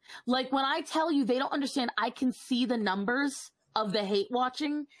person. Like, when I tell you they don't understand, I can see the numbers of the hate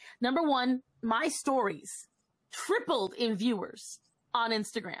watching. Number one, my stories tripled in viewers on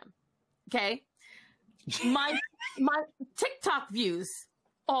Instagram. Okay. My TikTok views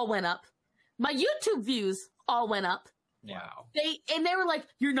all went up. My YouTube views all went up. wow. They were like,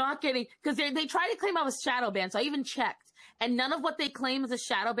 you're not getting, because they try to claim I was shadow banned. So I even checked, and none of what they claim as a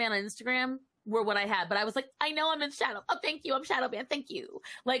shadow ban on Instagram were what I had. But I was like, I know I'm in shadow. Oh, thank you. I'm shadow banned. Thank you.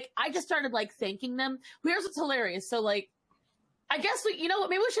 Like, I just started like thanking them. Here's what's hilarious. So like, I guess you know what?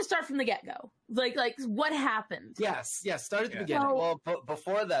 Maybe we should start from the get go. Like what happened? Yes. Start at the beginning. So- Well, but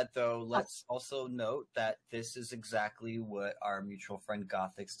before that, though, let's also note that this is exactly what our mutual friend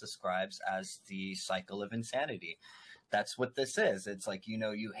Gothix describes as the cycle of insanity. That's what this is. It's like,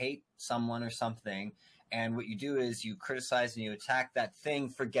 you hate someone or something, and what you do is you criticize and you attack that thing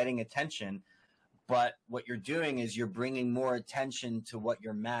for getting attention. But what you're doing is you're bringing more attention to what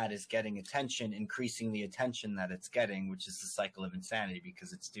you're mad is getting attention, increasing the attention that it's getting, which is the cycle of insanity,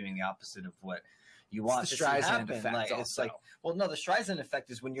 because it's doing the opposite of what you want the to see Streisand happen. effect Like, it's also. like, well, no, the Streisand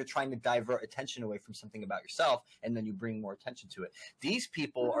effect is when you're trying to divert attention away from something about yourself, and then you bring more attention to it. These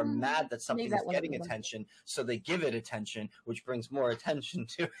people are mad that something that is wasn't getting the one. attention, so they give it attention, which brings more attention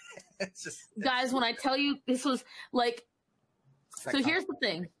to it. It's just, Guys, when I tell you this was like, so here's the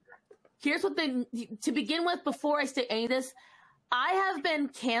thing. Here's what to begin with, before I say any of this, I have been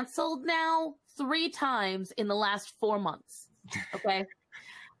canceled now 3 times in the last 4 months. Okay.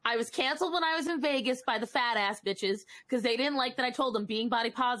 I was canceled when I was in Vegas by the fat ass bitches because they didn't like that I told them being body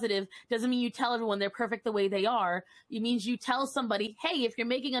positive doesn't mean you tell everyone they're perfect the way they are. It means you tell somebody, hey, if you're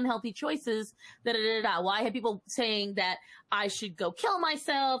making unhealthy choices, Well, I had people saying that I should go kill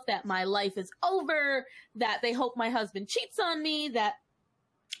myself, that my life is over, that they hope my husband cheats on me, that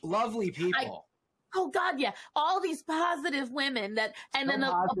Lovely people. oh God, yeah, all these positive women that, and So then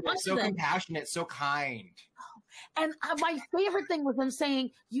a positive, bunch so of them. compassionate, so kind. And my favorite thing was them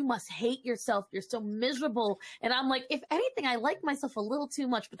saying, you must hate yourself. You're so miserable. And I'm like, if anything, I like myself a little too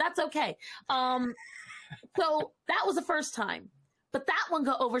much, but that's okay. So that was the first time. But that one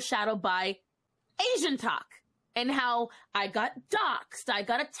got overshadowed by Asian talk and how I got doxxed. I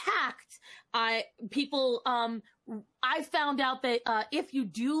got attacked. I found out that if you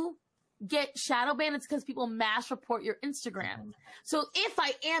do get shadow banned, it's because people mass report your Instagram. So if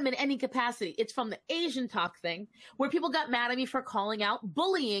I am in any capacity, it's from the Asian talk thing where people got mad at me for calling out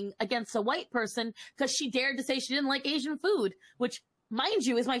bullying against a white person because she dared to say she didn't like Asian food, which, mind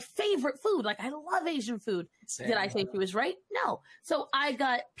you, is my favorite food. Like, I love Asian food. Same. Did I say she was right? No. So I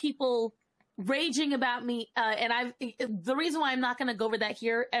got people raging about me, and the reason why I'm not going to go over that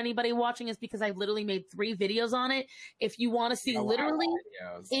here, anybody watching, is because I've literally made 3 videos on it. If you want to see literally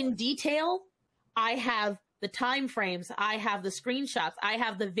in detail, I have the time frames, I have the screenshots, I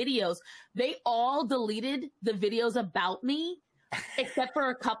have the videos. They all deleted the videos about me, except for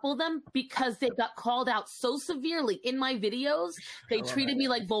a couple of them, because they got called out so severely in my videos. They treated me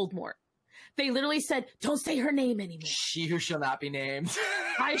like Voldemort. They literally said, don't say her name anymore. She who shall not be named.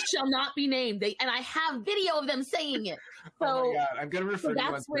 I shall not be named. And I have video of them saying it. So, oh my God. I'm going to refer to you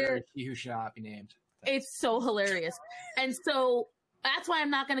on that's Twitter, where she who shall not be named. it's so hilarious. And so that's why I'm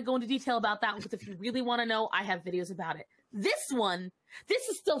not going to go into detail about that one, because if you really want to know, I have videos about it. This one, this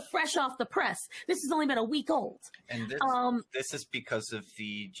is still fresh off the press. This has only been a week old. And this is because of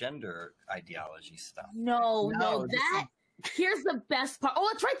the gender ideology stuff. No, that... Here's the best part. Oh,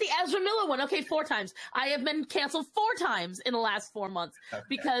 that's right, the Ezra Miller one. Okay, 4 times. I have been canceled 4 times in the last 4 months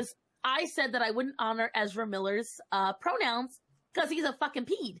because I said that I wouldn't honor Ezra Miller's pronouns because he's a fucking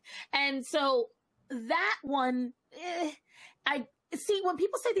peed. And so that one, I see when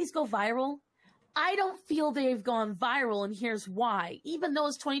people say these go viral, I don't feel they've gone viral, and here's why. Even though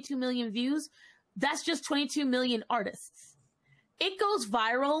it's 22 million views, that's just 22 million artists. It goes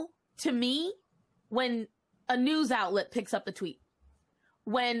viral to me when a news outlet picks up the tweet,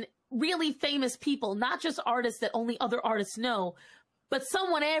 when really famous people, not just artists that only other artists know, but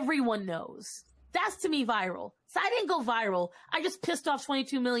someone everyone knows. That's to me viral. So I didn't go viral. I just pissed off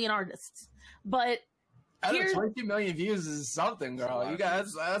 22 million artists. But 22 million views is something, girl. You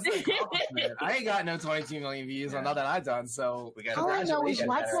guys, that's an accomplishment. I ain't got no 22 million views on nothing I've done. So We got all I know is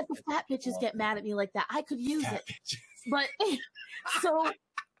why can't the fat bitches get mad at me like that? I could use it. But so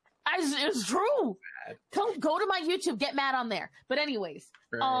it's true. Go to my YouTube, get mad on there. But anyways,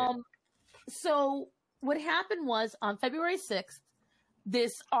 Right. So what happened was on February 6th,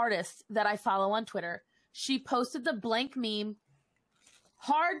 this artist that I follow on Twitter, she posted the blank meme,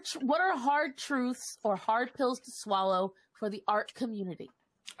 what are hard truths or hard pills to swallow for the art community?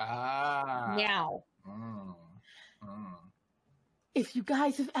 Now, if you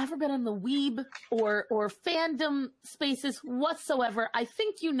guys have ever been in the weeb or fandom spaces whatsoever, I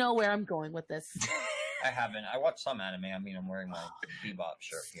think you know where I'm going with this. I haven't. I watch some anime. I mean, I'm wearing my Bebop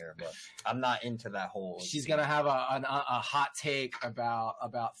shirt here, but I'm not into that whole. She's gonna have a hot take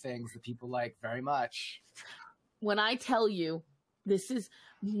about things that people like very much. When I tell you, this is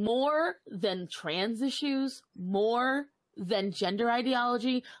more than trans issues, more than gender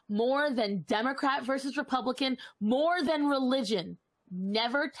ideology, more than Democrat versus Republican, more than religion.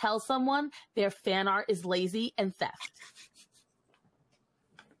 Never tell someone their fan art is lazy and theft.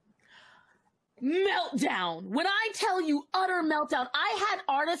 Meltdown. When I tell you utter meltdown, I had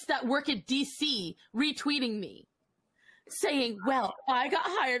artists that work at DC retweeting me saying, well, I got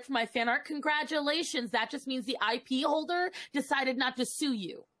hired for my fan art. Congratulations. That just means the IP holder decided not to sue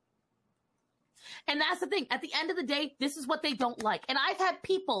you. And that's the thing. At the end of the day, this is what they don't like. And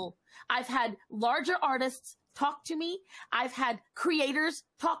I've had larger artists talk to me. I've had creators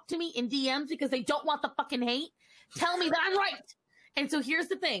talk to me in DMs because they don't want the fucking hate. Tell me that I'm right. And so here's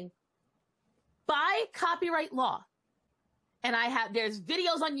the thing. By copyright law, and there's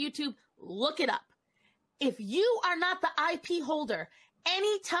videos on YouTube, look it up. If you are not the IP holder,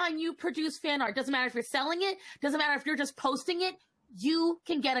 anytime you produce fan art, doesn't matter if you're selling it, doesn't matter if you're just posting it, you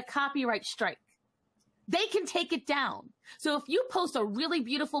can get a copyright strike. They can take it down. So if you post a really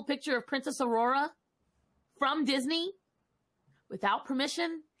beautiful picture of Princess Aurora from Disney without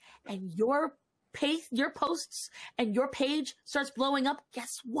permission, and your posts and your page starts blowing up,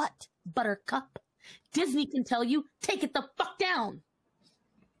 guess what, Buttercup? Disney can tell you, take it the fuck down.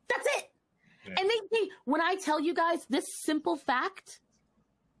 That's it. Yeah. And when I tell you guys this simple fact,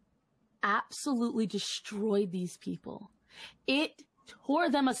 absolutely destroyed these people. It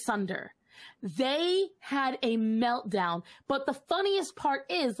tore them asunder. They had a meltdown. But the funniest part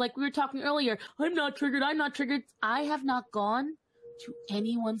is, like we were talking earlier, I'm not triggered. I have not gone to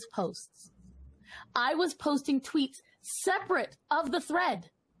anyone's posts. I was posting tweets separate of the thread.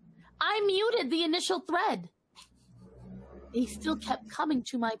 I muted the initial thread. They still kept coming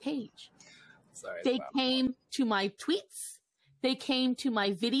to my page. Sorry, they came to my tweets. They came to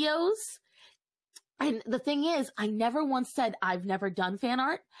my videos. And the thing is, I never once said I've never done fan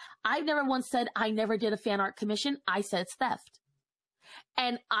art. I've never once said I never did a fan art commission. I said it's theft.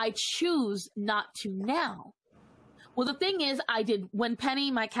 And I choose not to now. Well, the thing is, I did, when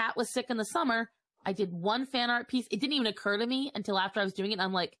Penny, my cat, was sick in the summer, I did one fan art piece. It didn't even occur to me until after I was doing it. And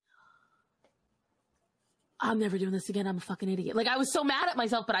I'm like, I'm never doing this again. I'm a fucking idiot. Like, I was so mad at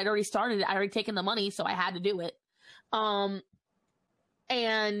myself, but I'd already started it. I'd already taken the money, so I had to do it. And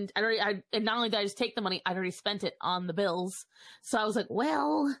and not only did I just take the money, I'd already spent it on the bills. So I was like,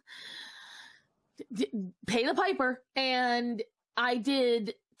 well, pay the piper. And I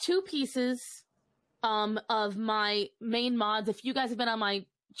did 2 pieces of my main mods. If you guys have been on my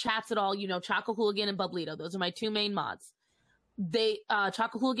chats at all, you know Choco Hooligan and Bublito. Those are my 2 main mods. They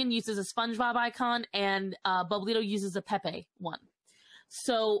Choco Hooligan uses a SpongeBob icon, and Bublito uses a Pepe one.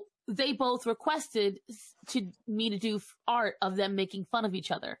 So they both requested me to do art of them making fun of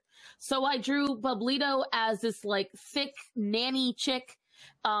each other. So I drew Bublito as this like thick nanny chick,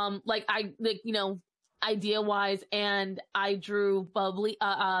 idea wise, and I drew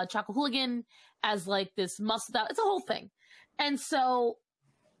Choco Hooligan as like this muscled out. It's a whole thing. And so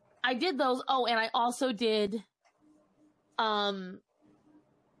I did those. Oh, and I also did I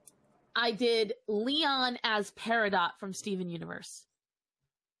did Leon as Peridot from Steven Universe.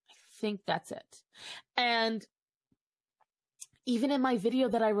 I think that's it. And even in my video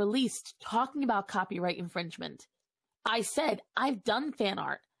that I released talking about copyright infringement, I said, I've done fan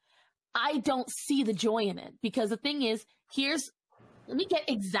art. I don't see the joy in it, because the thing is, let me get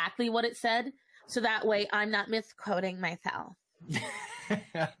exactly what it said, so that way I'm not misquoting myself.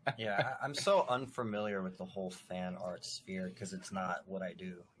 Yeah, I'm so unfamiliar with the whole fan art sphere because it's not what I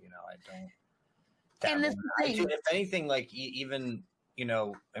do. You know, I don't. And this I do, if anything, like even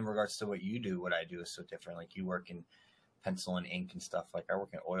in regards to what you do, what I do is so different. Like you work in pencil and ink and stuff. Like I work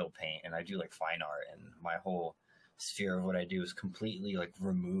in oil paint, and I do like fine art, and my whole sphere of what I do is completely like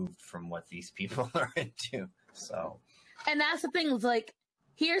removed from what these people are into. So, and that's the thing. Is like,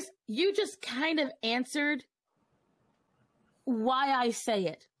 you just kind of answered why I say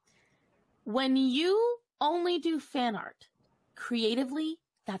it. When you only do fan art creatively,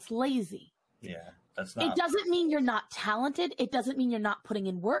 that's lazy. Yeah, that's not. It doesn't mean you're not talented. It doesn't mean you're not putting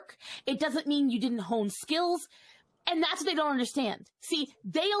in work. It doesn't mean you didn't hone skills. And that's what they don't understand. See,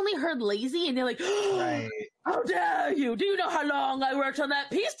 they only heard lazy, and they're like, oh, right. How dare you? Do you know how long I worked on that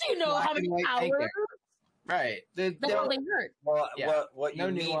piece? Do you know how many hours? Right. That's all they heard. Well, yeah. what no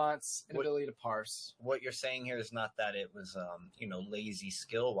you nuance, inability to parse. What you're saying here is not that it was, lazy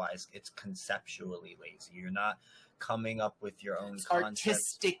skill-wise. It's conceptually lazy. You're not coming up with your own concept.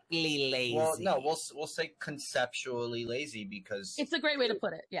 Artistically lazy. Well, no, we'll say conceptually lazy, because it's a great way to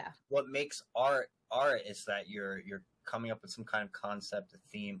put it. Yeah. What makes art is that you're coming up with some kind of concept, a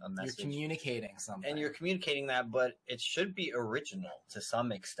theme, a message. You're communicating something. And you're communicating that, but it should be original to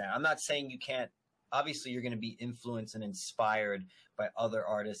some extent. I'm not saying you can't. Obviously, you're going to be influenced and inspired by other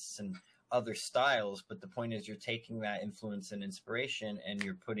artists and other styles, but the point is you're taking that influence and inspiration and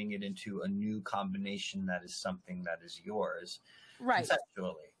you're putting it into a new combination that is something that is yours, right?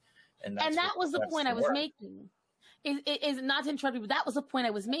 Conceptually. And that was the point I was making. Is not to interrupt you, but that was the point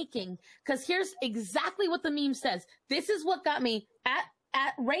I was making. Because here's exactly what the meme says. This is what got me at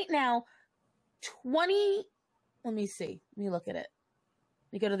right now, 20, let me see. Let me look at it.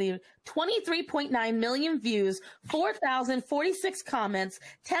 We go to the 23.9 million views, 4,046 comments,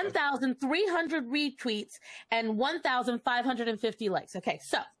 10,300 retweets, and 1,550 likes. Okay,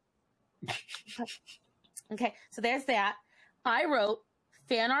 so there's that. I wrote,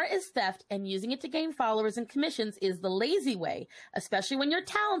 fan art is theft, and using it to gain followers and commissions is the lazy way, especially when you're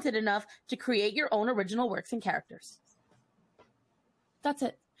talented enough to create your own original works and characters. That's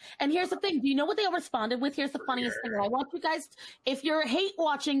it. And here's the thing. Do you know what they all responded with? Here's the funniest thing. I want you guys, if you're hate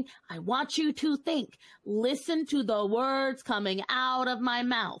watching, I want you to think. Listen to the words coming out of my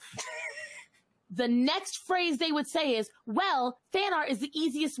mouth. The next phrase they would say is, well, fan art is the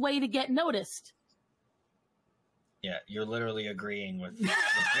easiest way to get noticed. Yeah, you're literally agreeing with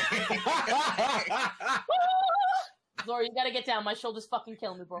Zora, you gotta get down. My shoulder's fucking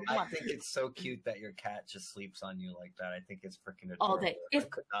killing me, bro. Come on. I think it's so cute that your cat just sleeps on you like that. I think it's freaking adorable. All day. I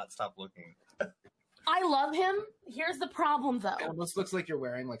could not stop looking. I love him. Here's the problem, though. It almost looks like you're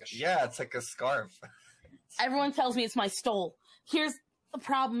wearing like a shirt. Yeah, it's like a scarf. Everyone tells me it's my stole. Here's the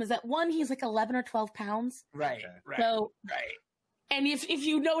problem: is that one, he's like 11 or 12 pounds. Right. So, And if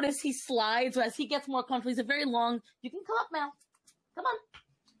you notice, he slides as he gets more comfortable. He's a very long, you can come up now. Come on.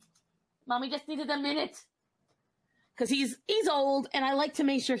 Mommy just needed a minute. Because he's old, and I like to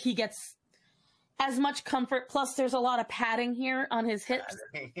make sure he gets as much comfort. Plus, there's a lot of padding here on his hips.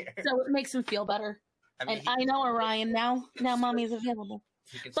 So it makes him feel better. I know Orion now. Now Mommy's available.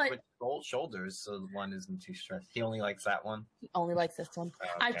 He can switch shoulders so one isn't too stressed. He only likes that one? He only likes this one.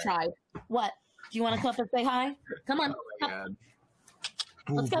 Okay. I've tried. What? Do you want to come up and say hi? Come on. Oh my God.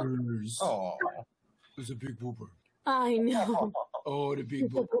 Let's go. Oh. There's a big boober. I know. Oh, the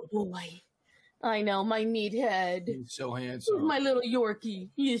big boober. Boy. I know, my meathead. He's so handsome. My little Yorkie.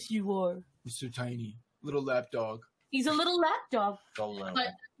 Yes, you are. He's so tiny. Little lap dog. He's a little lap dog. Solo.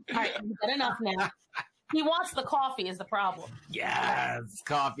 But, all right, good enough now. He wants the coffee is the problem. Yes,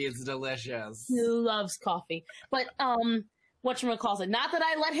 coffee is delicious. He loves coffee. But, whatchamacallit, not that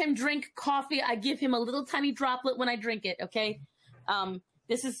I let him drink coffee. I give him a little tiny droplet when I drink it, okay?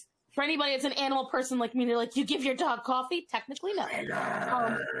 This is, for anybody that's an animal person like me, they're like, you give your dog coffee? Technically, no.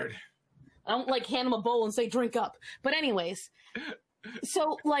 I don't, like, hand him a bowl and say, drink up. But anyways,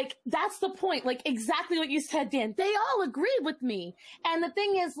 so, like, that's the point. Like, exactly what you said, Dan. They all agreed with me. And the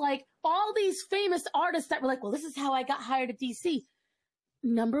thing is, like, all these famous artists that were like, well, this is how I got hired at DC.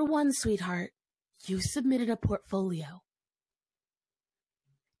 Number one, sweetheart, you submitted a portfolio.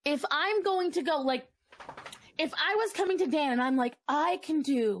 If I'm going to go, like, if I was coming to Dan and I'm like, I can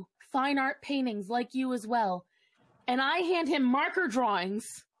do fine art paintings like you as well, and I hand him marker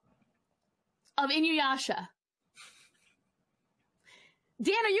drawings of Inuyasha,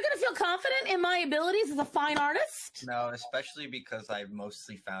 Dan, are you going to feel confident in my abilities as a fine artist? No, especially because I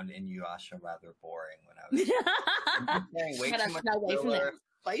mostly found Inuyasha rather boring when I was wearing way too much filler.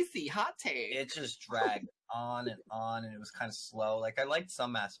 Spicy hot take. It just dragged on, and it was kind of slow. Like, I liked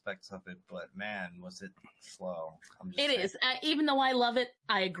some aspects of it, but man, was it slow. It is. Even though I love it,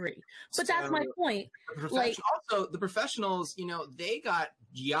 I agree. But so, that's my point. Like, also, the professionals, you know, they got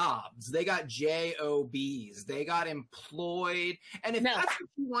jobs. They got jobs. They got employed. And if that's what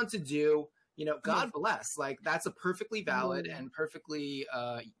you want to do, you know, God bless. Like, that's a perfectly valid and perfectly,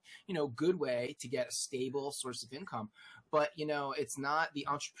 you know, good way to get a stable source of income. But, you know, it's not the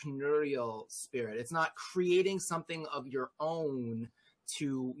entrepreneurial spirit. It's not creating something of your own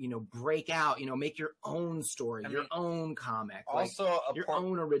to, you know, break out, you know, make your own story, your own comic. Also, like, your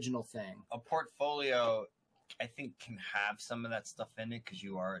own original thing. A portfolio, I think, can have some of that stuff in it because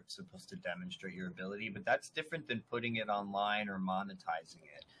you are supposed to demonstrate your ability. But that's different than putting it online or monetizing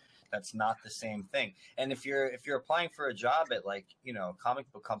it. That's not the same thing. And if you're applying for a job at, like, you know, a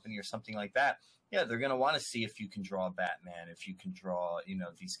comic book company or something like that, yeah, they're going to want to see if you can draw Batman, if you can draw, you know,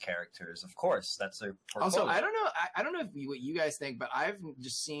 these characters. Of course, that's their portfolio. Also, I don't know what you guys think, but I've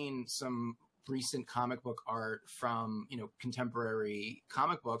just seen some recent comic book art from, you know, contemporary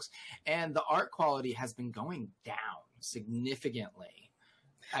comic books, and the art quality has been going down significantly.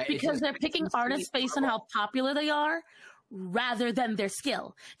 Because they're picking artists based on how popular they are rather than their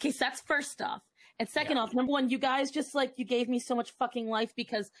skill. Okay, so that's first off. And second off, number one, you guys just, like, you gave me so much fucking life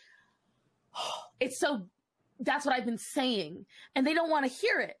because it's so, that's what I've been saying. And they don't want to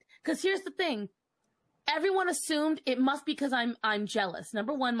hear it. Because here's the thing. Everyone assumed it must be because I'm jealous.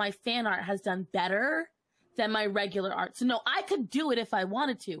 Number one, my fan art has done better than my regular art. So no, I could do it if I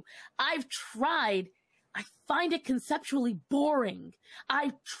wanted to. I've tried. I find it conceptually boring.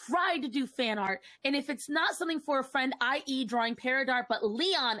 I've tried to do fan art, and if it's not something for a friend, i.e. drawing Peridot, but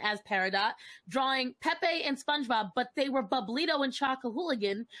Leon as Peridot, drawing Pepe and SpongeBob, but they were Bublito and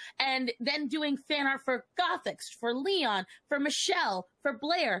Chocohooligan, and then doing fan art for Gothics, for Leon, for Michelle, for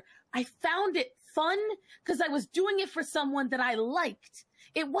Blair, I found it fun because I was doing it for someone that I liked.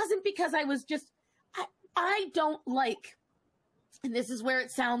 It wasn't because I was just, I don't like, and this is where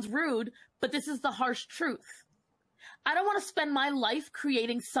it sounds rude, but this is the harsh truth. I don't want to spend my life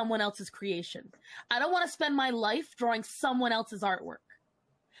creating someone else's creation. I don't want to spend my life drawing someone else's artwork.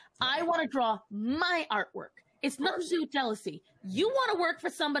 I want to draw my artwork. It's nothing to do with jealousy. You want to work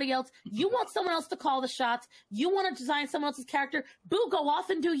for somebody else. You want someone else to call the shots. You want to design someone else's character. Boo, go off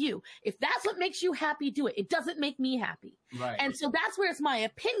and do you. If that's what makes you happy, do it. It doesn't make me happy. Right. And so that's where it's my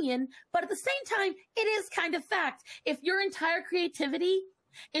opinion. But at the same time, it is kind of fact. If your entire creativity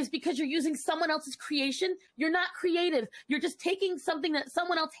is because you're using someone else's creation, you're not creative. You're just taking something that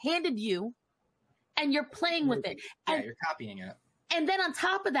someone else handed you and you're playing with it. Yeah, and you're copying it. And then on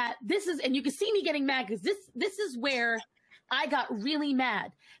top of that, this is, and you can see me getting mad because this is where I got really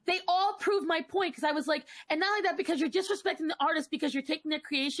mad. They all proved my point because I was like, and not only that, because you're disrespecting the artist because you're taking their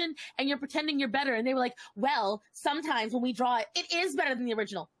creation and you're pretending you're better. And they were like, well, sometimes when we draw it, it is better than the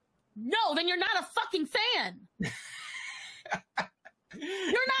original. No, then you're not a fucking fan.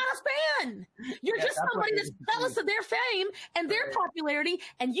 You're not a fan. You're just somebody that's jealous of their fame and their popularity,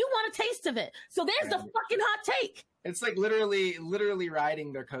 and you want a taste of it. So there's the fucking hot take. It's like literally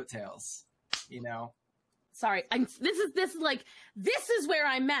riding their coattails, you know? Sorry, this is where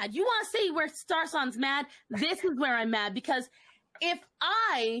I'm mad. You want to say where Starsan's mad? This is where I'm mad, because if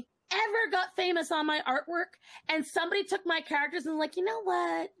I ever got famous on my artwork and somebody took my characters and was like, you know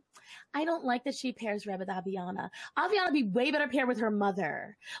what? I don't like that she pairs Red with Aviana. Aviana would be way better paired with her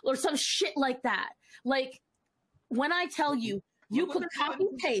mother or some shit like that. Like, when I tell you, you could copy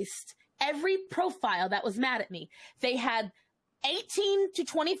paste every profile that was mad at me. They had 18 to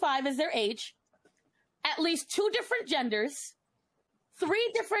 25 as their age, at least 2 different genders,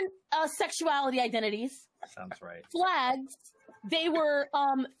 3 different sexuality identities. Sounds right. Flags. They were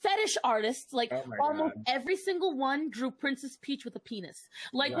fetish artists. Like, almost every single one drew Princess Peach with a penis.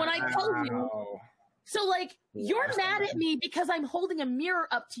 Like, when I tell you. So, like, you're mad at me because I'm holding a mirror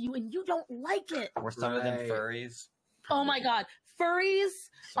up to you and you don't like it. Were some of them furries? Oh my God. Furries.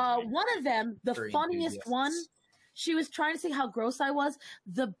 One of them, the funniest one, she was trying to say how gross I was.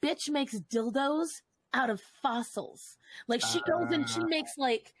 The bitch makes dildos out of fossils. Like, she goes and she makes,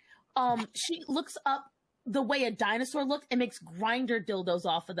 like, she looks up the way a dinosaur looked and makes grinder dildos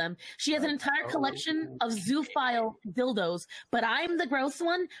off of them. She has an entire collection of zoophile dildos, but I'm the gross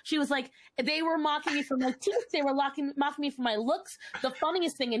one. She was like, they were mocking me for my teeth. They were mocking me for my looks. The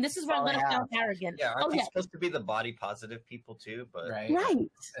funniest thing, and this is where I'm going to sound arrogant. Yeah, aren't they supposed to be the body positive people too? But right.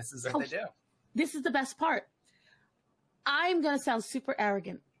 This is what they do. This is the best part. I'm going to sound super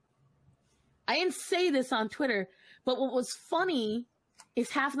arrogant. I didn't say this on Twitter, but what was funny is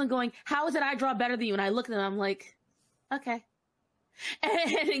half of them going, how is it I draw better than you? And I look at them, I'm like, okay.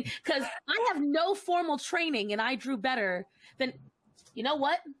 And because I have no formal training and I drew better than, you know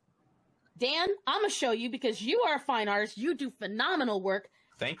what? Dan, I'm going to show you because you are a fine artist. You do phenomenal work.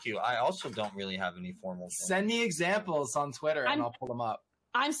 Thank you. I also don't really have any formal training. Send me examples on Twitter and I'll pull them up.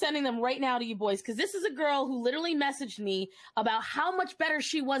 I'm sending them right now to you boys because this is a girl who literally messaged me about how much better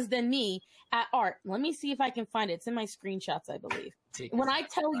she was than me at art. Let me see if I can find it. It's in my screenshots, I believe. When I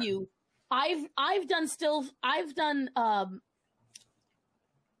tell you, I've done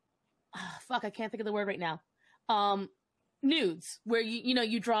fuck, I can't think of the word right now. Nudes, where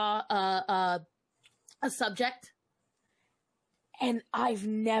you draw a subject, and I've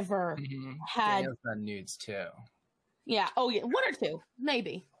never had Daniel's done nudes too. Yeah. Oh, yeah. 1 or 2,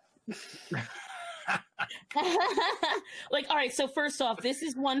 maybe. Like, all right. So first off, this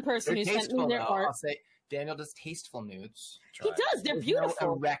is one person who sent me their art. I'll say Daniel does tasteful nudes. He does. They're beautiful.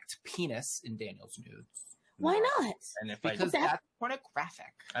 No erect penis in Daniel's nudes. Why not? And if because that's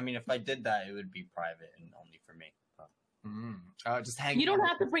pornographic. I mean, if I did that, it would be private and only for me. Just hang. You don't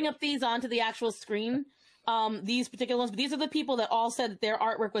have to bring up these onto the actual screen. These particular ones, but these are the people that all said that their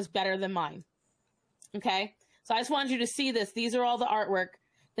artwork was better than mine. Okay. So I just wanted you to see this. These are all the artwork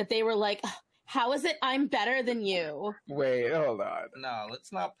that they were like, how is it I'm better than you? Wait, hold on. No,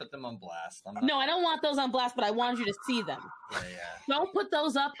 let's not put them on blast. No, I don't want those on blast, but I wanted you to see them. Yeah. Don't put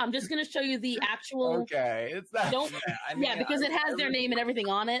those up. I'm just going to show you the actual. Okay, it's not. Don't. Because it has their name and everything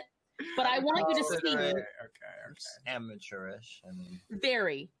on it. But I want you to see. Okay. Amateurish. I mean,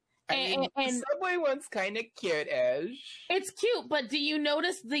 very. And the subway one's kind of cute-ish. It's cute, but do you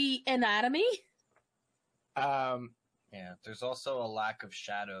notice the anatomy? Yeah, there's also a lack of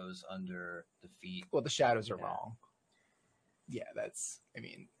shadows under the feet. Well, the shadows are wrong. Yeah,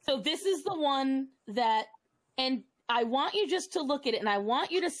 So this is the one that, and I want you just to look at it, and I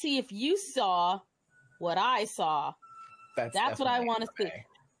want you to see if you saw what I saw. That's what I want to see.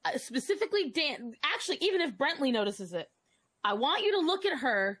 Specifically, Dan, actually, even if Brentley notices it, I want you to look at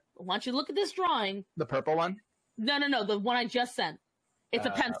her. I want you to look at this drawing. The purple one? No, the one I just sent. It's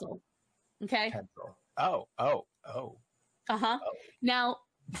a pencil. Okay? Pencil. Oh. Uh-huh. Oh. Now,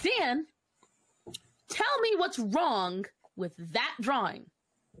 Dan, tell me what's wrong with that drawing.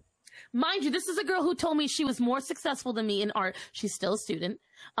 Mind you, this is a girl who told me she was more successful than me in art. She's still a student.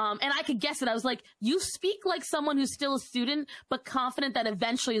 And I could guess it. I was like, you speak like someone who's still a student, but confident that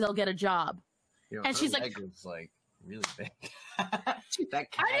eventually they'll get a job. And she's like, was like really big. I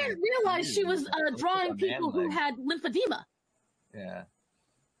didn't realize she was drawing people who had lymphedema. Yeah.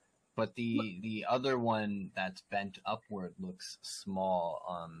 But the other one that's bent upward looks small.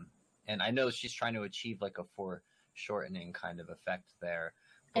 And I know she's trying to achieve like a foreshortening kind of effect there.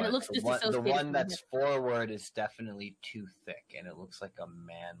 And it looks the one that's forward is definitely too thick, and it looks like a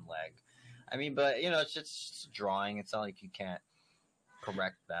man leg. I mean, but it's just drawing. It's not like you can't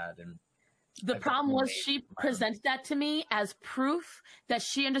correct that. And The problem was she presented that to me as proof that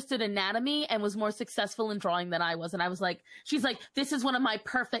she understood anatomy and was more successful in drawing than I was. And I was like, she's like, this is one of my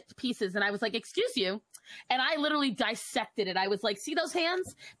perfect pieces. And I was like, excuse you. And I literally dissected it. I was like, see those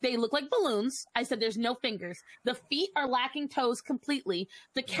hands? They look like balloons. I said, there's no fingers. The feet are lacking toes completely.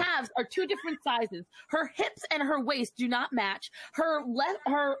 The calves are two different sizes. Her hips and her waist do not match. Her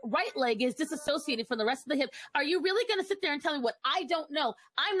right leg is disassociated from the rest of the hip. Are you really going to sit there and tell me what I don't know?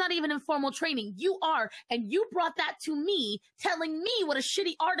 I'm not even in formal training. You are. And you brought that to me, telling me what a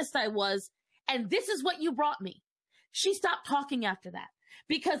shitty artist I was. And this is what you brought me. She stopped talking after that.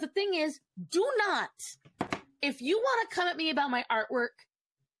 Because the thing is, do not, if you want to come at me about my artwork,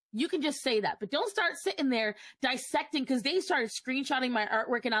 you can just say that. But don't start sitting there dissecting, because they started screenshotting my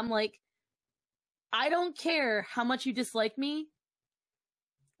artwork and I'm like, I don't care how much you dislike me.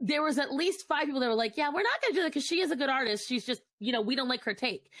 There was at least 5 people that were like, yeah, we're not going to do that because she is a good artist. She's just, you know, we don't like her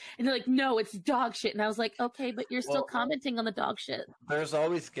take. And they're like, no, it's dog shit. And I was like, okay, but you're still commenting on the dog shit. There's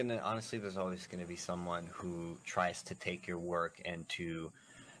always going to be someone who tries to take your work and to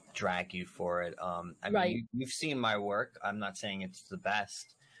drag you for it. I mean, you've seen my work. I'm not saying it's the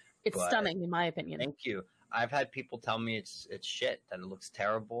best. It's stunning, in my opinion. Thank you. I've had people tell me it's shit, that it looks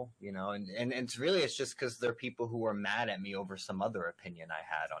terrible, you know, and it's just because they're people who are mad at me over some other opinion I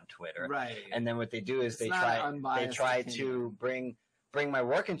had on Twitter. Right. And then what they do is they try to bring my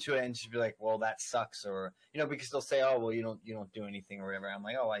work into it and just be like, well, that sucks, or, you know, because they'll say, oh, well, you don't do anything or whatever. I'm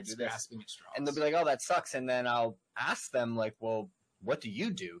like, oh, I do this. And they'll be like, oh, that sucks. And then I'll ask them like, well, what do you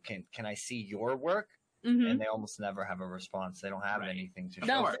do? Can I see your work? Mm-hmm. And they almost never have a response. They don't have anything to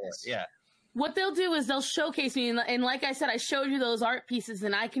show for it. Yeah. What they'll do is they'll showcase me, and like I said, I showed you those art pieces,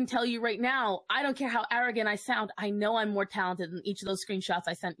 and I can tell you right now, I don't care how arrogant I sound, I know I'm more talented than each of those screenshots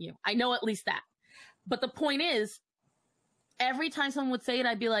I sent you. I know at least that. But the point is, every time someone would say it,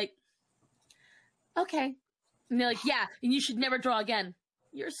 I'd be like, okay. And they're like, yeah, and you should never draw again.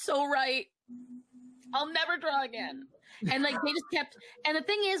 You're so right. I'll never draw again. And like they just kept, and the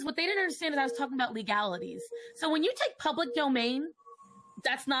thing is, what they didn't understand is I was talking about legalities. So when you take public domain,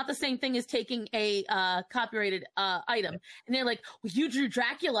 that's not the same thing as taking a copyrighted item. And they're like, well, you drew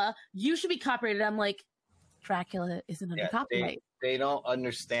Dracula, you should be copyrighted. I'm like, Dracula isn't under copyright. They don't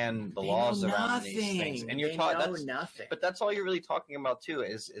understand the laws around these things. And you're talking nothing. But that's all you're really talking about too,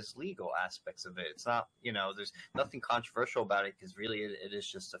 is legal aspects of it. It's not, you know, there's nothing controversial about it, because really it is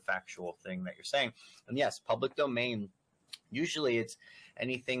just a factual thing that you're saying. And yes, public domain, usually it's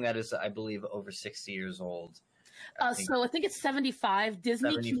anything that is, I believe, over 60 years old. So I think it's 75. Disney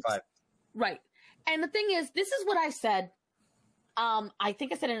 75. Right. And the thing is, this is what I said. I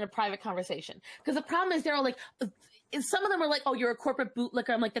think I said it in a private conversation. Because the problem is, they're all like, some of them were like, oh, you're a corporate bootlicker.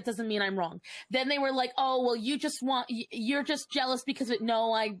 I'm like, that doesn't mean I'm wrong. Then they were like, oh, well, you're just jealous because of it.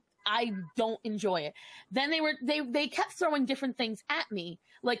 No, I don't enjoy it. Then they kept throwing different things at me.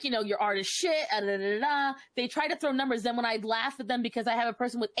 Like, you know, your art is shit, They tried to throw numbers. Then when I'd laugh at them because I have a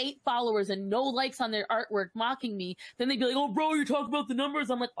person with 8 followers and no likes on their artwork mocking me, then they'd be like, oh, bro, you talk about the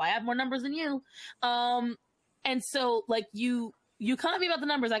numbers. I'm like, well, I have more numbers than you. And so, like, you come at me about the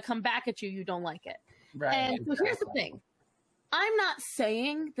numbers, I come back at you, you don't like it. Right. And so here's the thing. I'm not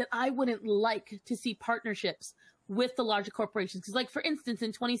saying that I wouldn't like to see partnerships with the larger corporations. Because, like, for instance,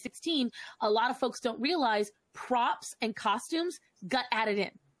 in 2016, a lot of folks don't realize props and costumes got added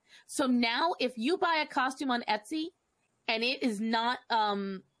in. So now if you buy a costume on Etsy and it is not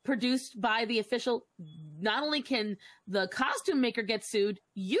produced by the official, not only can the costume maker get sued,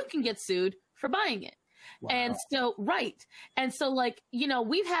 you can get sued for buying it. Wow. And so, right. And so, like, you know,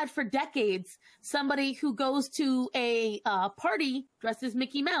 we've had for decades somebody who goes to a party dressed as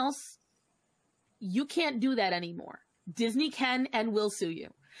Mickey Mouse. You can't do that anymore. Disney can and will sue you.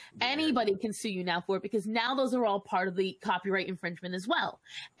 Yeah. Anybody can sue you now for it, because now those are all part of the copyright infringement as well.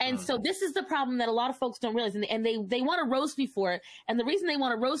 And so this is the problem that a lot of folks don't realize. And they want to roast me for it. And the reason they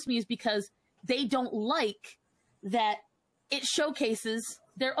want to roast me is because they don't like that it showcases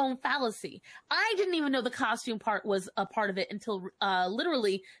their own fallacy. I didn't even know the costume part was a part of it until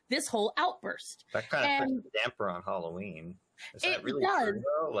literally this whole outburst. That kind of puts a damper on Halloween. Is that really true,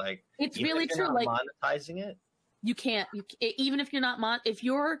 though? Like, it's really true. Like, monetizing it, you can't. Even if you're not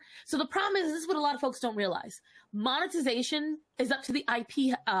so the problem is, this is what a lot of folks don't realize. Monetization is up to the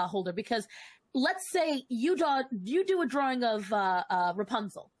IP holder, because let's say you do a drawing of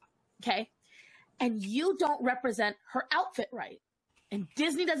Rapunzel, okay, and you don't represent her outfit right. And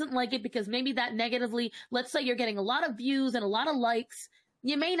Disney doesn't like it because maybe that negatively, let's say you're getting a lot of views and a lot of likes.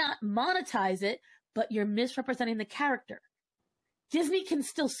 You may not monetize it, but you're misrepresenting the character. Disney can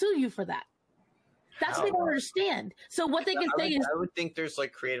still sue you for that. That's what they don't understand. So what they can say is, I would think there's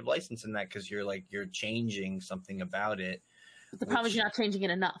like creative license in that because you're changing something about it. the problem is you're not changing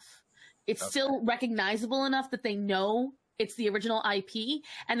it enough. It's still recognizable enough that they know it's the original IP.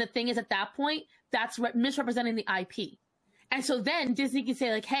 And the thing is, at that point, that's misrepresenting the IP. And so then Disney can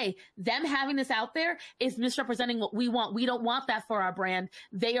say like, hey, them having this out there is misrepresenting what we want. We don't want that for our brand.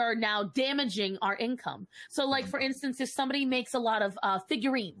 They are now damaging our income. So like, for instance, if somebody makes a lot of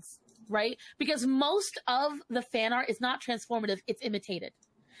figurines, right? Because most of the fan art is not transformative. It's imitated.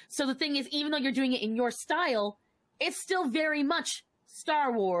 So the thing is, even though you're doing it in your style, it's still very much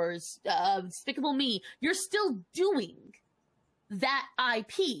Star Wars, Despicable Me. You're still doing that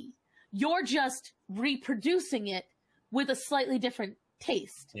IP. You're just reproducing it with a slightly different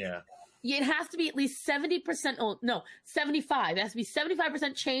taste. Yeah. It has to be at least 70%, oh no, 75. It has to be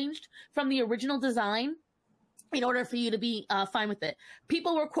 75% changed from the original design in order for you to be fine with it.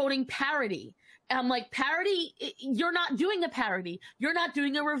 People were quoting parody. And I'm like, parody? You're not doing a parody. You're not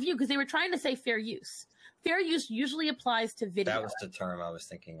doing a review, because they were trying to say fair use. Fair use usually applies to video. That was the term I was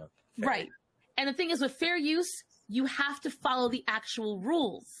thinking of. Right. And the thing is, with fair use, you have to follow the actual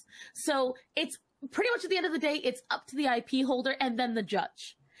rules. So it's pretty much at the end of the day, it's up to the IP holder and then the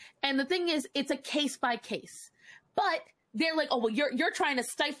judge. And the thing is, it's a case by case. But they're like, oh, well, you're trying to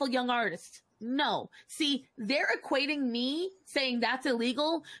stifle young artists. No. See, they're equating me saying that's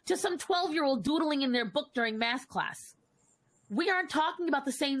illegal to some 12-year-old doodling in their book during math class. We aren't talking about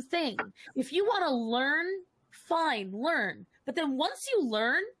the same thing. If you want to learn, fine, learn. But then once you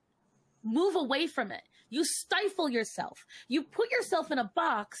learn, move away from it. You stifle yourself. You put yourself in a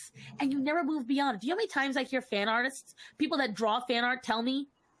box and you never move beyond it. Do you know how many times I hear fan artists, people that draw fan art, tell me,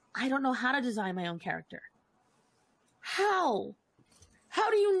 I don't know how to design my own character? How? How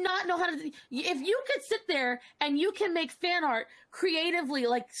do you not know how to? If you could sit there and you can make fan art creatively,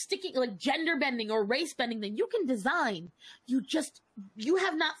 like sticking, like gender bending or race bending, then you can design. You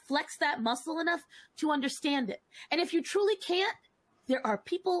have not flexed that muscle enough to understand it. And if you truly can't, there are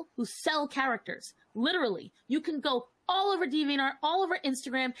people who sell characters. Literally, you can go all over DeviantArt, all over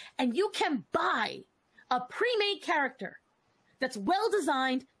Instagram, and you can buy a pre-made character that's well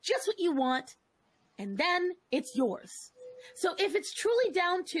designed, just what you want, and then it's yours. So if it's truly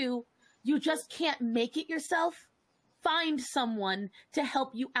down to you just can't make it yourself, find someone to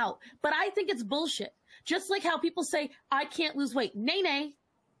help you out. But I think it's bullshit. Just like how people say, I can't lose weight. Nay.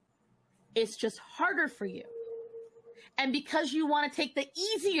 It's just harder for you. And because you want to take the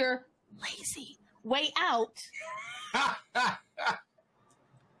easier, lazy way out.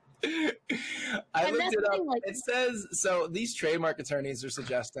 I looked it up. It says, so these trademark attorneys are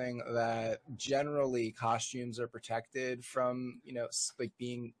suggesting that generally costumes are protected from, like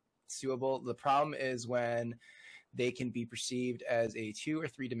being suable. The problem is when they can be perceived as a 2 or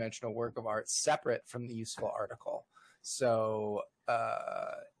 3 dimensional work of art separate from the useful article. So,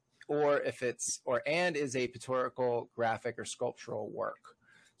 or if it's, and is a pictorial, graphic, or sculptural work.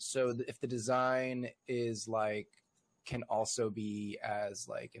 So if the design is like, can also be as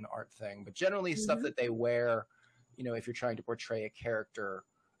like an art thing, but generally stuff that they wear, if you're trying to portray a character,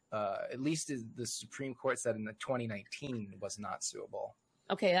 at least the Supreme Court said in the 2019 was not suable.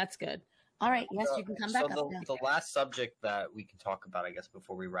 Okay, that's good. All right, yes, you can come back up now. The last subject that we can talk about, I guess,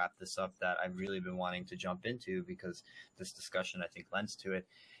 before we wrap this up, that I've really been wanting to jump into because this discussion, I think, lends to it,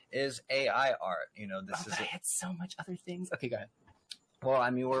 is AI art. I had so much other things. Okay, go ahead. Well,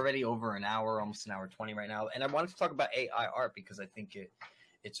 I mean, we're already over an hour, almost an hour 20 right now. And I wanted to talk about AI art because I think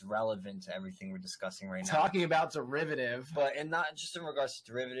it's relevant to everything we're discussing right now. Talking about derivative. And not just in regards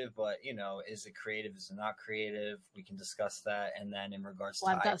to derivative, but, is it creative? Is it not creative? We can discuss that. And then in regards to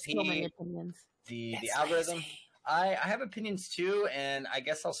I've got IP, so many opinions. The algorithm, I have opinions too. And I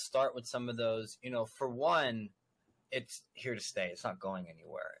guess I'll start with some of those. For one, it's here to stay. It's not going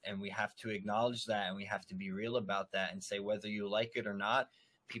anywhere. And we have to acknowledge that, and we have to be real about that and say, whether you like it or not,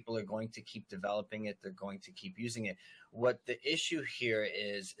 people are going to keep developing it. They're going to keep using it. What the issue here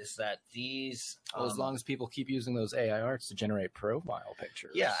is that these... as long as people keep using those AI arts to generate profile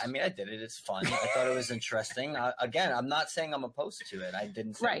pictures. Yeah, I mean, I did it. It's fun. I thought it was interesting. Again, I'm not saying I'm opposed to it. I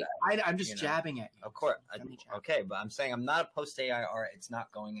didn't say that. I'm just jabbing at you. Of course. Okay, but I'm saying I'm not opposed to AI art. It's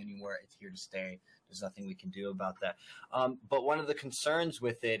not going anywhere. It's here to stay. There's nothing we can do about that. But one of the concerns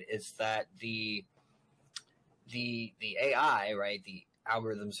with it is that the AI, right, the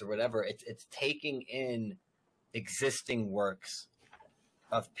algorithms or whatever, it's taking in existing works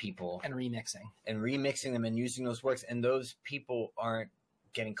of people and remixing them and using those works, and those people aren't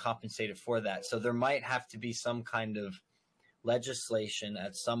getting compensated for that. So there might have to be some kind of legislation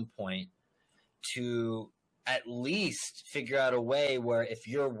at some point to at least figure out a way where if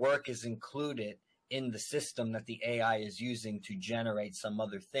your work is included in the system that the AI is using to generate some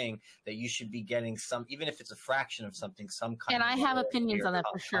other thing, that you should be getting some, even if it's a fraction of something, some kind And of I have opinions on that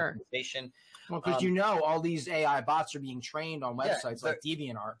for sure. compensation. Well, because all these AI bots are being trained on websites like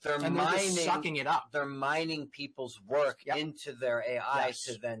DeviantArt, and they're just sucking it up. They're mining people's work into their AI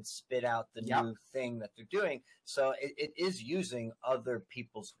to then spit out the new thing that they're doing. So it is using other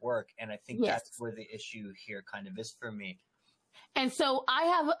people's work, and I think that's where the issue here kind of is for me. And so I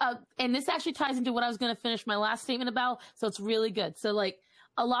have and this actually ties into what I was going to finish my last statement about. So it's really good. So like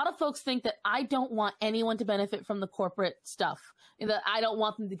a lot of folks think that I don't want anyone to benefit from the corporate stuff, and that I don't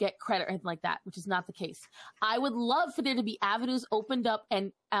want them to get credit or anything like that, which is not the case. I would love for there to be avenues opened up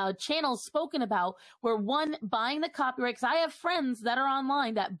and channels spoken about where, one, buying the copyright, because I have friends that are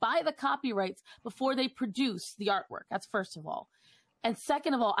online that buy the copyrights before they produce the artwork. That's first of all. And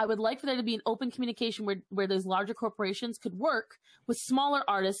second of all, I would like for there to be an open communication where those larger corporations could work with smaller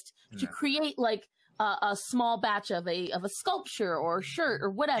artists to create like a small batch of a sculpture or a shirt or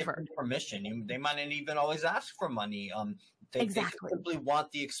whatever. Permission. They might not even always ask for money. They simply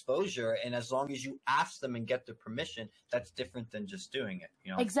want the exposure, and as long as you ask them and get the permission, that's different than just doing it.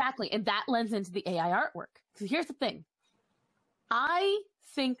 You know? Exactly, and that lends into the AI artwork. So here's the thing: I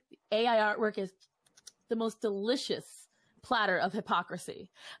think AI artwork is the most delicious platter of hypocrisy,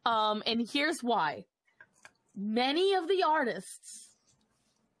 and here's why. Many of the artists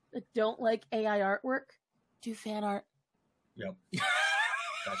that don't like AI artwork do fan art. Yep,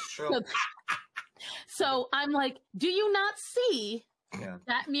 that's true. So I'm like, do you not see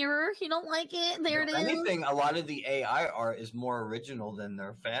that mirror? You don't like it? There it is. Anything, a lot of the AI art is more original than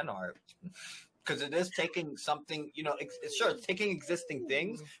their fan art. Because it is taking something, it's taking existing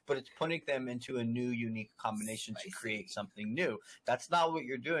things, but it's putting them into a new, unique combination to create something new. That's not what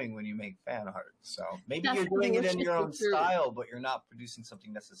you're doing when you make fan art. So maybe you're doing it in your own style, but you're not producing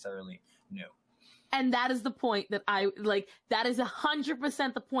something necessarily new. And that is the point that I like. That is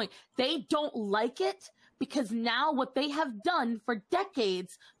 100% the point. They don't like it because now what they have done for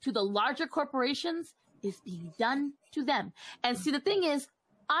decades to the larger corporations is being done to them. And see, the thing is,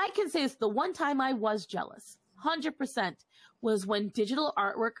 I can say this, the one time I was jealous, 100%, was when digital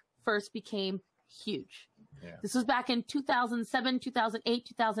artwork first became huge. Yeah. This was back in 2007, 2008,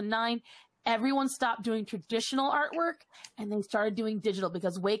 2009. Everyone stopped doing traditional artwork and they started doing digital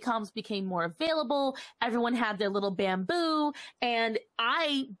because Wacom's became more available. Everyone had their little bamboo, and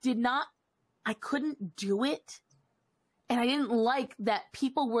I couldn't do it. And I didn't like that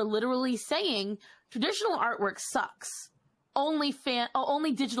people were literally saying traditional artwork sucks. Only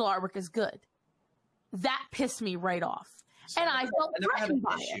digital artwork is good. That pissed me right off. So and I felt threatened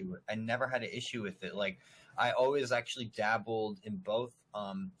by it. I never had an issue with it. Like, I always actually dabbled in both.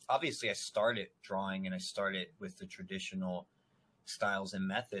 Obviously, I started drawing and I started with the traditional styles and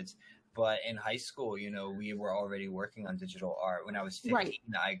methods. But in high school, we were already working on digital art. When I was 15,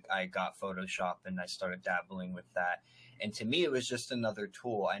 right. I got Photoshop and I started dabbling with that. And to me, it was just another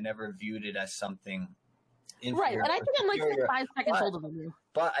tool. I never viewed it as something inferior. Right, and I think I'm like 5 seconds older than you.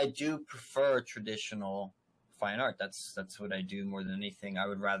 But I do prefer traditional fine art. That's what I do more than anything. I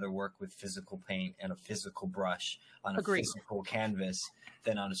would rather work with physical paint and a physical brush on a physical canvas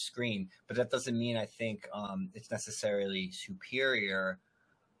than on a screen. But that doesn't mean I think it's necessarily superior.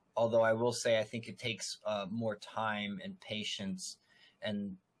 Although I will say I think it takes more time and patience,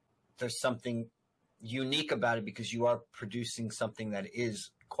 and there's something unique about it because you are producing something that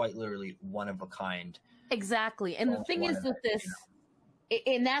is quite literally one of a kind. Exactly. And the thing is with this,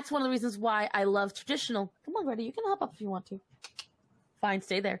 and that's one of the reasons why I love traditional. Come on, Greta, you can hop up if you want to. Fine,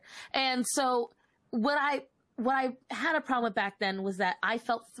 stay there. And so what I had a problem with back then was that I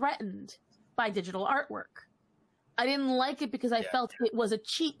felt threatened by digital artwork. I didn't like it because I felt it was a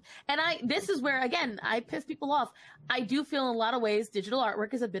cheat. And this is where, again, I piss people off. I do feel in a lot of ways digital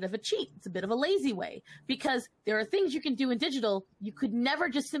artwork is a bit of a cheat. It's a bit of a lazy way because there are things you can do in digital you could never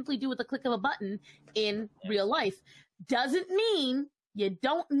just simply do with the click of a button in real life. Doesn't mean you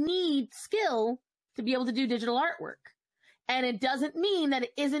don't need skill to be able to do digital artwork. And it doesn't mean that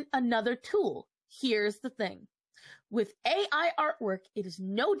it isn't another tool. Here's the thing. With AI artwork, it is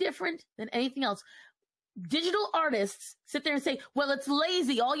no different than anything else. Digital artists sit there and say, well, it's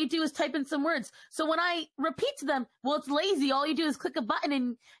lazy. All you do is type in some words. So when I repeat to them, well, it's lazy. All you do is click a button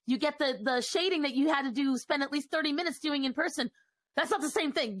and you get the shading that you had to spend at least 30 minutes doing in person. That's not the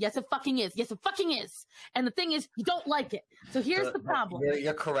same thing. Yes, it fucking is. Yes, it fucking is. And the thing is, you don't like it. So here's the problem.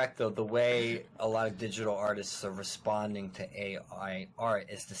 You're correct, though. The way a lot of digital artists are responding to AI art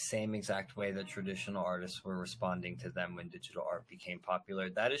is the same exact way that traditional artists were responding to them when digital art became popular.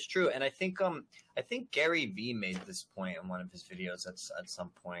 That is true. And I think Gary Vee made this point in one of his videos at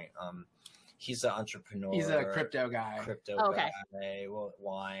some point. He's an entrepreneur. He's a crypto guy. Okay. Guy. Well,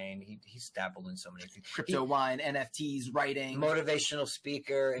 wine. He's dabbled in so many things. Crypto, wine, NFTs, writing, motivational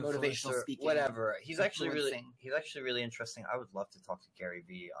speaker, motivational speaking, whatever. He's actually really interesting. I would love to talk to Gary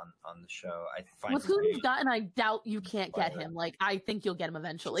Vee on the show. I find with who you've gotten, I doubt you can't get him. Like, I think you'll get him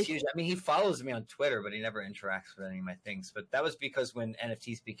eventually. I mean, he follows me on Twitter, but he never interacts with any of my things. But that was because when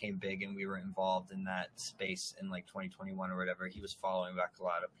NFTs became big and we were involved in that space in like 2021 or whatever, he was following back a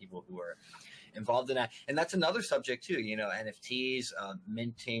lot of people who were involved in that. And that's another subject too, you know, NFTs,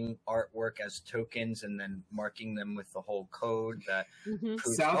 minting artwork as tokens and then marking them with the whole code that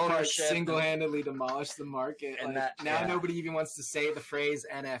South Park single-handedly demolished the market. And like, nobody even wants to say the phrase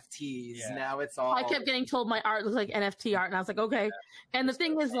NFTs. Yeah. Now it's all... I kept getting told my art looks like NFT art, and I was like, okay. Yeah. And the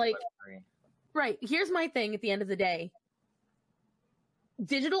thing is, like, right, here's my thing at the end of the day.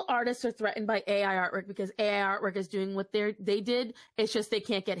 Digital artists are threatened by AI artwork because AI artwork is doing what they did. It's just they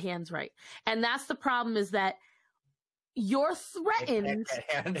can't get hands right. And that's the problem, is that you're threatened.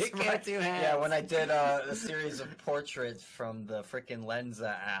 They can't do hands. Yeah, when I did a series of portraits from the freaking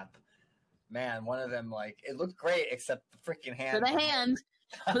Lensa app, man, one of them, like, it looked great except the freaking hand. For the hand.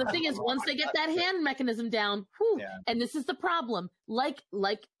 But the thing is, once they get that hand mechanism down, and this is the problem, like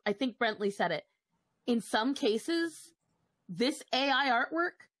I think Brentley said it, in some cases, this AI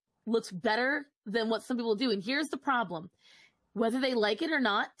artwork looks better than what some people do. And here's the problem. Whether they like it or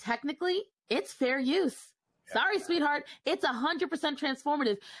not, technically, it's fair use. Sorry, sweetheart. It's 100%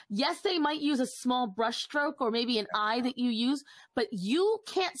 transformative. Yes, they might use a small brush stroke or maybe an eye that you use, but you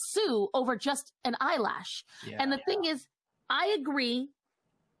can't sue over just an eyelash. Yeah. And the thing is, I agree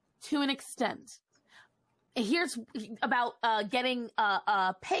to an extent. Here's about getting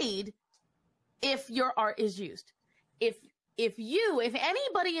paid if your art is used. If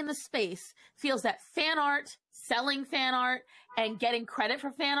anybody in the space feels that fan art, selling fan art, and getting credit for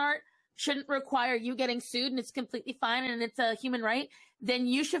fan art shouldn't require you getting sued and it's completely fine and it's a human right, then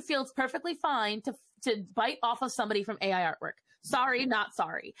you should feel it's perfectly fine to bite off of somebody from AI artwork. Sorry, not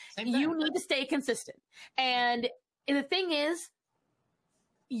sorry. You need to stay consistent. And the thing is,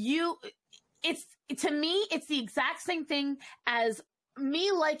 to me, it's the exact same thing as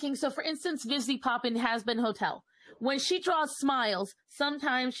me liking, so for instance, Vizzy Pop in Has Been Hotel. When she draws smiles,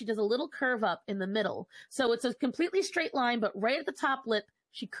 sometimes she does a little curve up in the middle. So it's a completely straight line, but right at the top lip,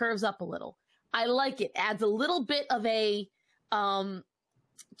 she curves up a little. I like it. Adds a little bit of a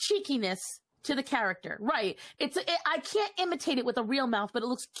cheekiness to the character. Right. I can't imitate it with a real mouth, but it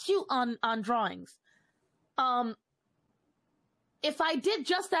looks cute on drawings. If I did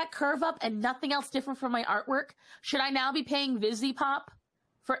just that curve up and nothing else different from my artwork, should I now be paying Vizzy Pop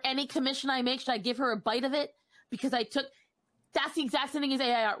for any commission I make? Should I give her a bite of it? Because that's the exact same thing as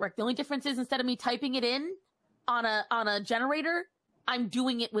AI artwork. The only difference is instead of me typing it in on a generator, I'm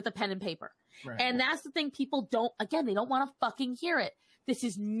doing it with a pen and paper. Right. And that's the thing people they don't want to fucking hear it. This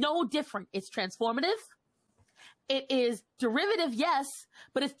is no different. It's transformative. It is derivative, yes,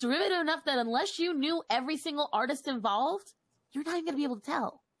 but it's derivative enough that unless you knew every single artist involved, you're not even going to be able to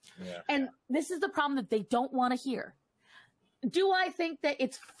tell. Yeah. And this is the problem that they don't want to hear. Do I think that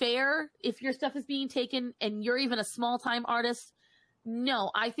it's fair if your stuff is being taken and you're even a small-time artist? No,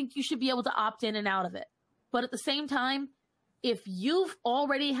 I think you should be able to opt in and out of it. But at the same time, if you've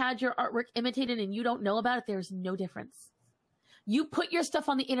already had your artwork imitated and you don't know about it, there's no difference. You put your stuff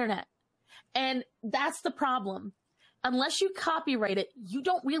on the internet, and that's the problem. Unless you copyright it, you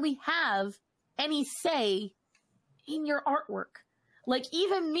don't really have any say in your artwork. Like,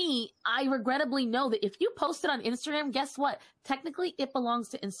 even me, I regrettably know that if you post it on Instagram, guess what? Technically, it belongs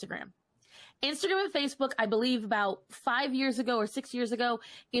to Instagram. Instagram and Facebook, I believe about 5 years ago or 6 years ago,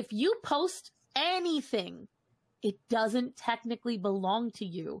 if you post anything, it doesn't technically belong to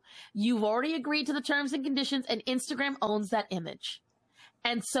you. You've already agreed to the terms and conditions, and Instagram owns that image.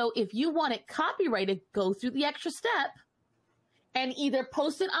 And so if you want it copyrighted, go through the extra step and either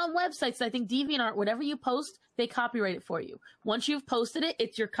post it on websites. I think DeviantArt, whatever you post, they copyright it for you. Once you've posted it,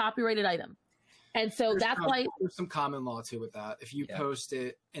 it's your copyrighted item. And so there's some common law too with that. If you post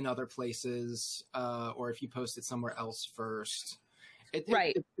it in other places, or if you post it somewhere else first, it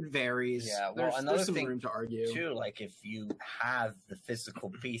varies. Yeah, well, there's some room to argue too. Like if you have the physical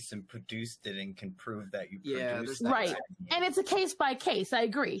piece and produced it and can prove that you produced it, right? And it's a case by case. I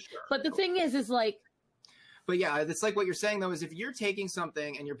agree, but the thing is like. But yeah, it's like what you're saying, though, is if you're taking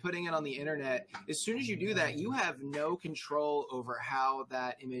something and you're putting it on the internet, as soon as you do that, you have no control over how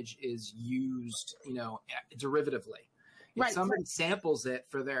that image is used, derivatively. If somebody samples it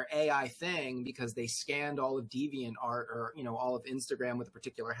for their AI thing because they scanned all of DeviantArt or, all of Instagram with a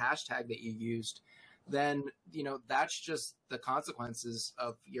particular hashtag that you used, then, you know, that's just the consequences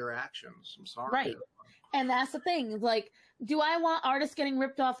of your actions. I'm sorry. Right. And that's the thing. Like, do I want artists getting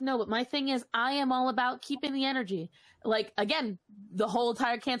ripped off? No, but my thing is, I am all about keeping the energy. Like, again, the whole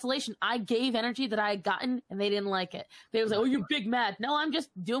entire cancellation, I gave energy that I had gotten and they didn't like it. They was like, oh, you're big mad. No, I'm just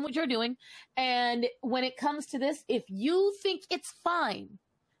doing what you're doing. And when it comes to this, if you think it's fine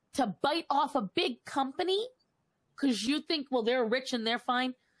to bite off a big company because you think, well, they're rich and they're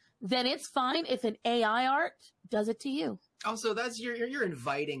fine, then it's fine if an AI art does it to you. Also, that's you're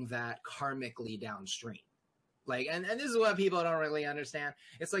inviting that karmically downstream. Like, and this is what people don't really understand.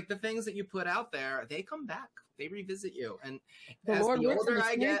 It's like the things that you put out there, they come back, they revisit you. And The as Lord the works in older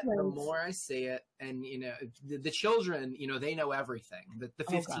I get, the mysterious ways. more I see it. And, you know, the children, you know, they know everything. The Oh,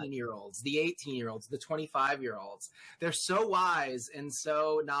 God. 15-year-olds, the 18-year-olds, the 25-year-olds. They're so wise and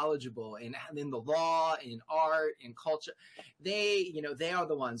so knowledgeable in the law, in art, in culture. They, you know, they are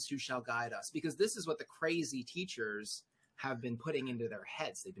the ones who shall guide us, because this is what the crazy teachers have been putting into their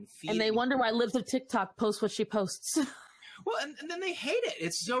heads. They've been feeding. And they wonder why Lives of TikTok posts what she posts. Well, and then they hate it.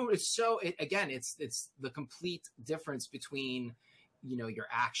 It's again, it's the complete difference between, you know, your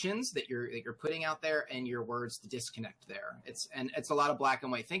actions that you're putting out there and your words, the disconnect there. It's a lot of black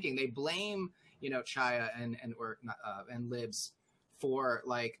and white thinking. They blame, you know, Chaya and Libs for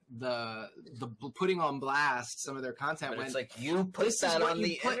like the putting on blast some of their content. But when it's like, you put that on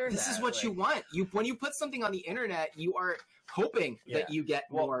the internet. This is what like, you want. When you put something on the internet, you are hoping that you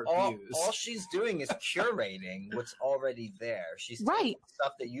get more views. All she's doing is curating what's already there. She's Right. taking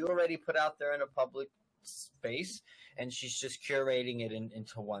stuff that you already put out there in a public space, and she's just curating it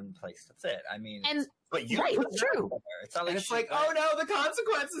into one place. That's it. I mean, And but you right, put it's it out true. there. It's not like And it's she's like, not- oh no, the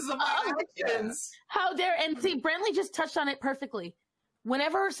consequences of my actions. how dare, and see, Brantley just touched on it perfectly.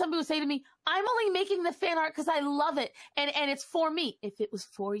 Whenever somebody would say to me, I'm only making the fan art because I love it, and it's for me. If it was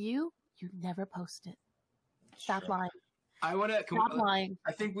for you, you'd never post it. Stop lying. I want to. Stop lying.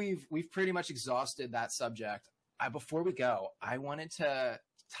 I think we've pretty much exhausted that subject. Before we go, I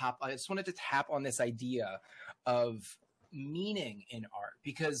just wanted to tap on this idea of meaning in art,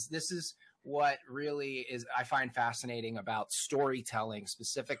 because this is what really is I find fascinating about storytelling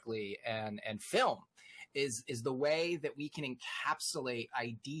specifically and film is the way that we can encapsulate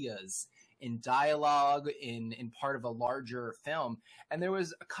ideas in dialogue in part of a larger film. And there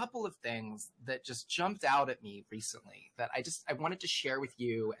was a couple of things that just jumped out at me recently that I wanted to share with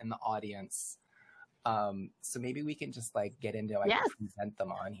you and the audience. So maybe we can just like get into, I Yes. can present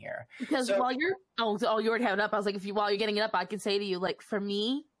them on here. Because So- while you're, you already have it up. I was like, while you're getting it up, I can say to you, like, for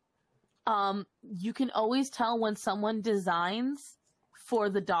me, you can always tell when someone designs for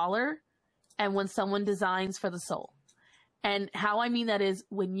the dollar and when someone designs for the soul. And how I mean that is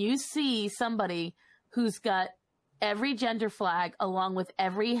when you see somebody who's got every gender flag along with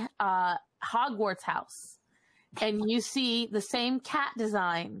every Hogwarts house, and you see the same cat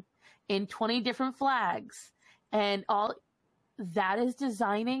design in 20 different flags, and all that is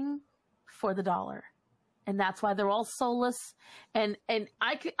designing for the dollar. And that's why they're all soulless. And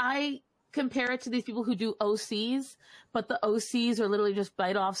I compare it to these people who do OCs, but the OCs are literally just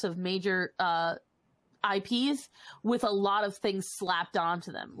bite-offs of major IPs with a lot of things slapped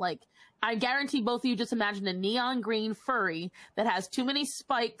onto them. Like, I guarantee both of you just imagine a neon green furry that has too many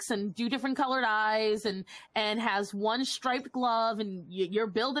spikes and two different colored eyes and has one striped glove, and you're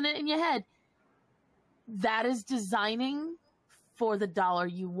building it in your head. That is designing for the dollar.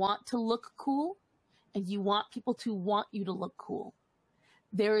 You want to look cool, and you want people to want you to look cool.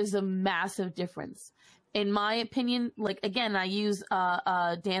 There is a massive difference. In my opinion, like, again, I use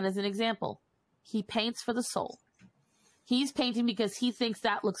Dan as an example. He paints for the soul. He's painting because he thinks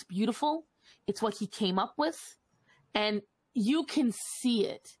that looks beautiful. It's what he came up with. And you can see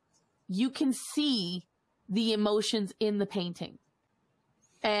it. You can see the emotions in the painting.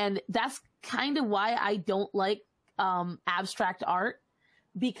 And that's kind of why I don't like abstract art,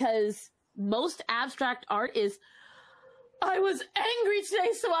 because most abstract art is, I was angry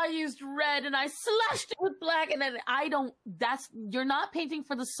today, so I used red and I slashed it with black. And then you're not painting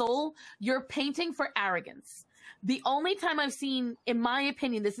for the soul. You're painting for arrogance. The only time I've seen, in my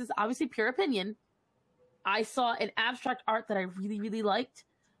opinion, this is obviously pure opinion, I saw an abstract art that I really, really liked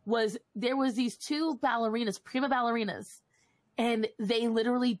there was these two ballerinas, prima ballerinas, and they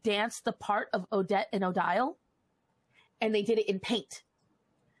literally danced the part of Odette and Odile, and they did it in paint.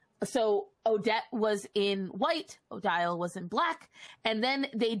 So Odette was in white, Odile was in black, and then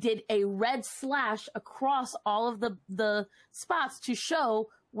they did a red slash across all of the spots to show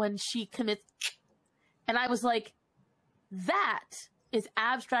when she commits. And I was like, that is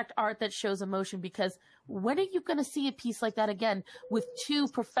abstract art that shows emotion, because when are you going to see a piece like that again with two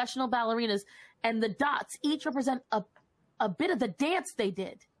professional ballerinas and the dots each represent a bit of the dance they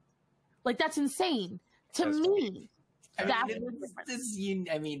did? Like, that's insane to me. That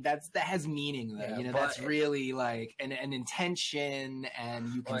has meaning though. Yeah, that's really like an intention, and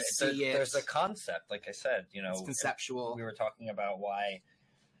you can see it. There's a concept, like I said, it's conceptual. We were talking about why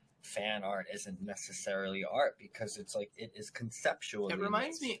fan art isn't necessarily art, because it's like it is conceptual. It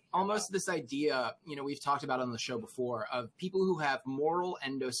reminds me almost of this idea, we've talked about on the show before, of people who have moral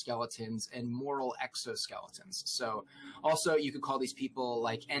endoskeletons and moral exoskeletons. So also you could call these people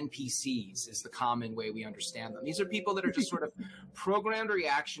like NPCs is the common way we understand them. These are people that are just sort of programmed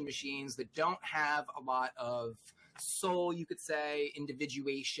reaction machines that don't have a lot of soul, you could say,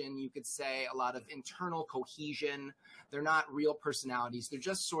 individuation, you could say, a lot of internal cohesion. They're not real personalities. They're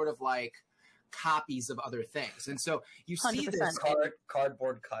just sort of like copies of other things. And so you see 100%. this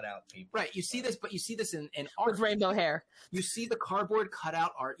cardboard cutout people. Right. You see this, but you see this in art. With rainbow hair. You see the cardboard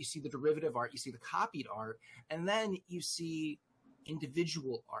cutout art, you see the derivative art, you see the copied art, and then you see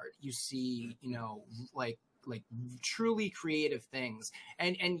individual art. You see, like truly creative things.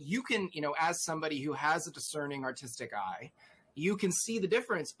 And you can, as somebody who has a discerning artistic eye, you can see the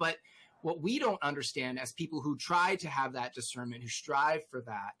difference. But what we don't understand as people who try to have that discernment, who strive for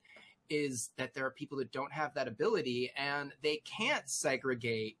that, is that there are people that don't have that ability, and they can't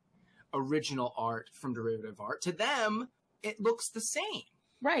segregate original art from derivative art. To them, it looks the same.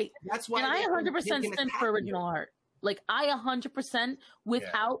 Right. That's why. And I 100% stand for original art. Like, I 100%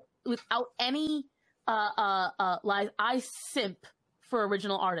 without any lies, I simp for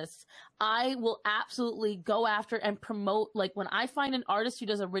original artists. I will absolutely go after and promote, like, when I find an artist who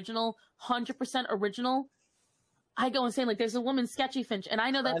does original, 100% original, I go and say, like, there's a woman, Sketchy Finch, and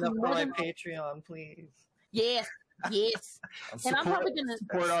I know that Sign up for my Patreon, please. Yes. And I'm probably going to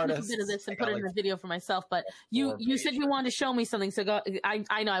support take a artists. bit of this and put it in a video for myself, but you said you wanted to show me something, so go.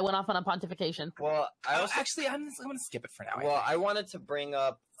 I know I went off on a pontification. Well, I'm going to skip it for now. Well, I wanted to bring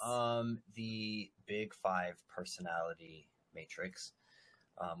up the Big Five personality matrix,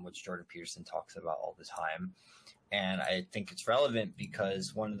 which Jordan Peterson talks about all the time. And I think it's relevant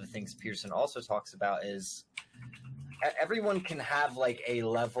because one of the things Peterson also talks about is everyone can have like a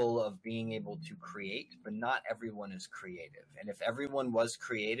level of being able to create, but not everyone is creative. And if everyone was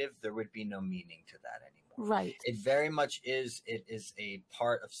creative, there would be no meaning to that anymore. Right. It very much is. It is a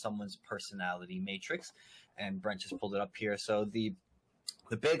part of someone's personality matrix. And Brent just pulled it up here. So the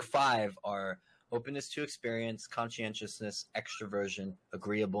Big Five are openness to experience, conscientiousness, extroversion,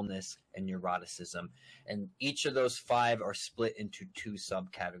 agreeableness, and neuroticism. And each of those five are split into two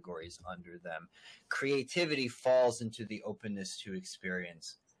subcategories under them. Creativity falls into the openness to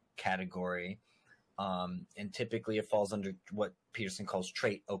experience category. And typically it falls under what Peterson calls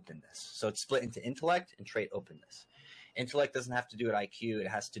trait openness. So it's split into intellect and trait openness. Intellect doesn't have to do with IQ. It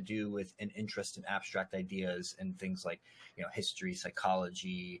has to do with an interest in abstract ideas and things like, history,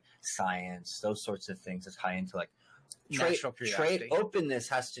 psychology, science, those sorts of things. It's high intellect. Trait openness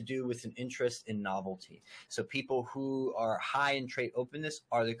has to do with an interest in novelty. So people who are high in trait openness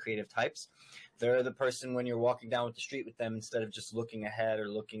are the creative types. They're the person when you're walking down with the street with them, instead of just looking ahead or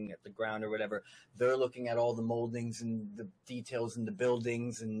looking at the ground or whatever, they're looking at all the moldings and the details in the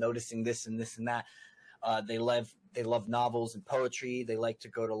buildings and noticing this and this and that. They love novels and poetry. They like to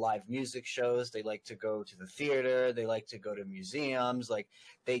go to live music shows. They like to go to the theater. They like to go to museums. Like,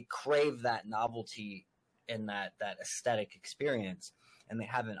 they crave that novelty and that aesthetic experience, and they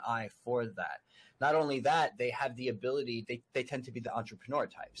have an eye for that. Not only that, they have the ability, they tend to be the entrepreneur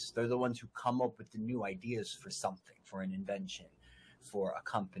types. They're the ones who come up with the new ideas for something, for an invention, for a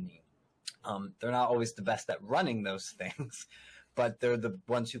company. They're not always the best at running those things, but they're the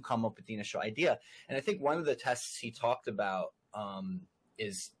ones who come up with the initial idea. And I think one of the tests he talked about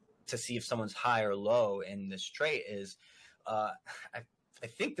is to see if someone's high or low in this trait is, I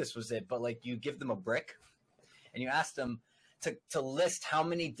think this was it, but like you give them a brick and you ask them to list how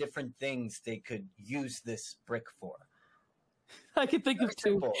many different things they could use this brick for. I can think of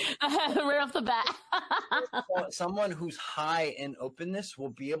two right off the bat. Someone who's high in openness will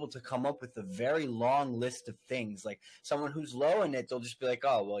be able to come up with a very long list of things. Like someone who's low in it, they'll just be like,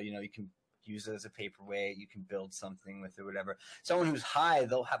 oh, well, you can use it as a paperweight. You can build something with it, whatever. Someone who's high,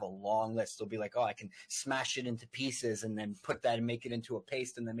 they'll have a long list. They'll be like, oh, I can smash it into pieces and then put that and make it into a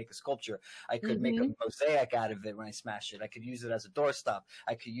paste and then make a sculpture. I could make a mosaic out of it when I smash it. I could use it as a doorstop.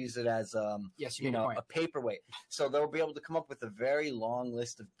 I could use it as, a paperweight. So they'll be able to come up with a very long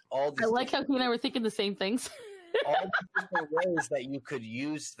list of all these. I like how you and I were thinking the same things. All the different ways that you could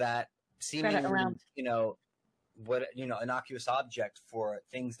use that seemingly, innocuous object for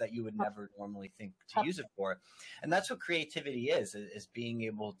things that you would never normally think to use it for. And that's what creativity is being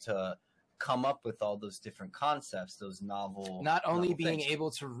able to come up with all those different concepts, those novel, not only being things.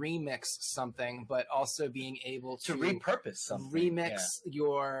 able to remix something, but also being able to repurpose something, remix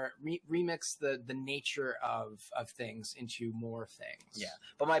remix the nature of things into more things. Yeah,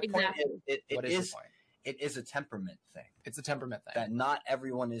 but my point is, it is a temperament thing. It's a temperament thing. That not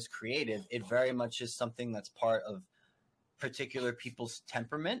everyone is creative. It very much is something that's part of particular people's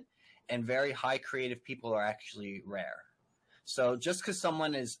temperament, and very high creative people are actually rare. So just because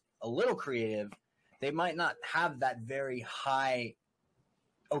someone is a little creative, they might not have that very high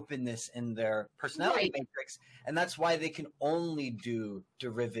openness in their personality matrix, and that's why they can only do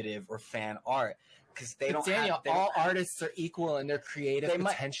derivative or fan art, because they don't. Daniel, all artists are equal in their creative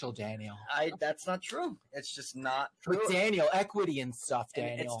potential. Daniel, that's not true. It's just not true. But Daniel, equity and stuff.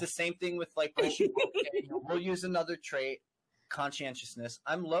 Daniel, and it's the same thing with like we'll use another trait. Conscientiousness.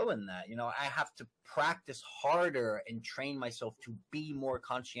 I'm low in that. I have to practice harder and train myself to be more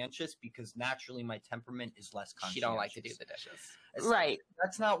conscientious, because naturally my temperament is less conscientious. You don't like to do the dishes. Right.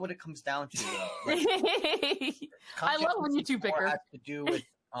 That's not what it comes down to, though. I love when you two bicker. Has to do with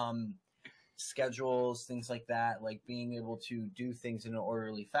schedules, things like that, like being able to do things in an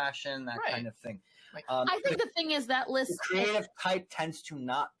orderly fashion, that kind of thing. I think the thing is that list. The creative type tends to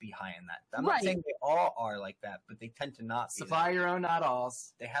not be high in that. I'm not saying they all are like that, but they tend to not be. Supply your own, not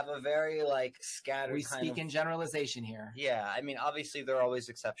alls. They have a very scattered. We speak in generalization here. Yeah, I mean, obviously there are always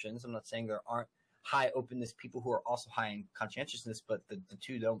exceptions. I'm not saying there aren't high openness people who are also high in conscientiousness, but the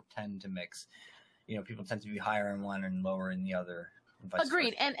two don't tend to mix. People tend to be higher in one and lower in the other.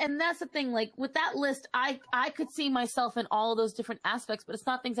 Agreed. And that's the thing, like with that list, I could see myself in all of those different aspects, but it's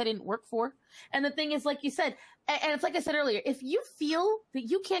not things I didn't work for. And the thing is, like you said, and it's like I said earlier, if you feel that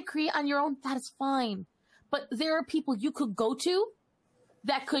you can't create on your own, that is fine. But there are people you could go to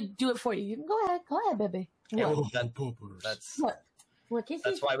that could do it for you. You can go ahead, baby.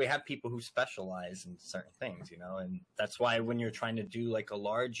 That's why we have people who specialize in certain things, and that's why when you're trying to do like a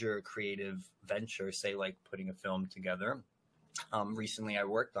larger creative venture, say like putting a film together. Recently, I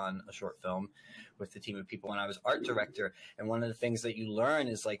worked on a short film with a team of people, and I was art director. And one of the things that you learn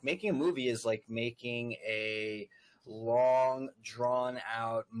is like making a movie is like making a long,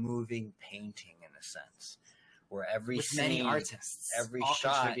 drawn-out, moving painting in a sense, where every scene, many artists, every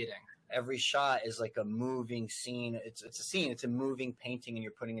shot is like a moving scene. It's a scene. It's a moving painting, and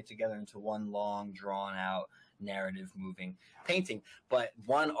you're putting it together into one long, drawn-out, narrative moving painting. But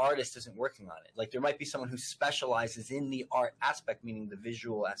one artist isn't working on it. Like there might be someone who specializes in the art aspect, meaning the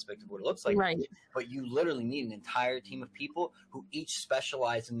visual aspect of what it looks like. Right. But you literally need an entire team of people who each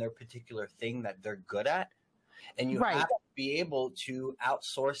specialize in their particular thing that they're good at. And you have to be able to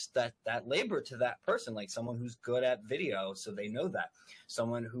outsource that labor to that person, like someone who's good at video, so they know that.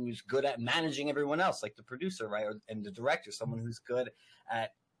 Someone who's good at managing everyone else, like the producer, right, and the director. Someone who's good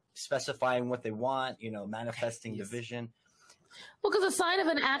at specifying what they want, manifesting the vision. Well, because a sign of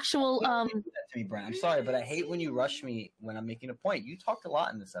an actual to me, Brent. I'm sorry, but I hate when you rush me when I'm making a point. You talked a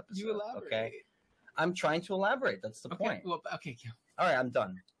lot in this episode. You elaborate. Okay, I'm trying to elaborate. That's the point. Well, yeah. All right, I'm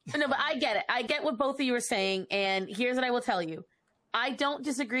done. No, but I get it. I get what both of you are saying, and here's what I will tell you. I don't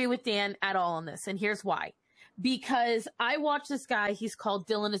disagree with Dan at all on this, and here's why. Because I watch this guy. He's called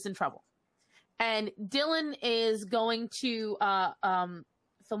Dylan is in Trouble, and Dylan is going to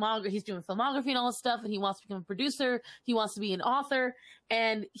filmography. He's doing filmography and all this stuff, and he wants to become a producer. He wants to be an author,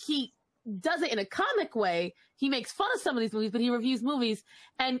 and he does it in a comic way. He makes fun of some of these movies, but he reviews movies.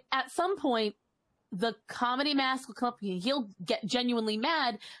 And at some point, the comedy mask will come up, and he'll get genuinely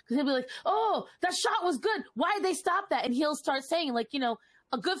mad because he'll be like, "Oh, that shot was good. Why did they stop that?" And he'll start saying, like,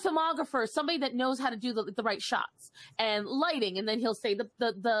 a good filmographer, somebody that knows how to do the right shots and lighting, and then he'll say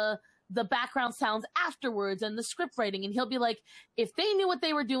the background sounds afterwards and the script writing. And he'll be like, if they knew what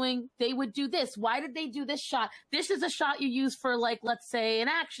they were doing, they would do this. Why did they do this shot? This is a shot you use for, like, let's say an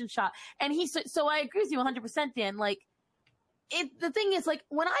action shot. And so I agree with you 100%, Dan. Like, the thing is, like,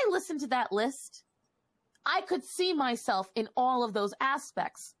 when I listen to that list, I could see myself in all of those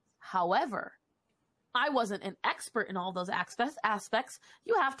aspects. However, I wasn't an expert in all those aspects.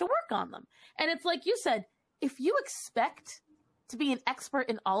 You have to work on them. And it's like you said, if you expect to be an expert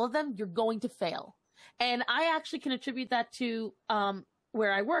in all of them, you're going to fail. And I actually can attribute that to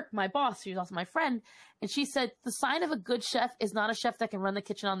where I work. My boss, she's also my friend, and she said the sign of a good chef is not a chef that can run the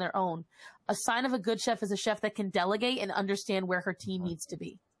kitchen on their own. A sign of a good chef is a chef that can delegate and understand where her team needs to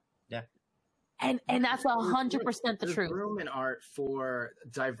be. Yeah. And that's 100% the truth. There's room in art for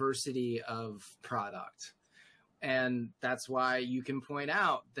diversity of product. And that's why you can point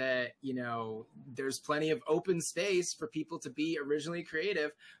out that, you know, there's plenty of open space for people to be originally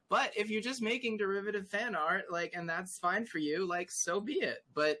creative. But if you're just making derivative fan art, like, and that's fine for you, like, so be it.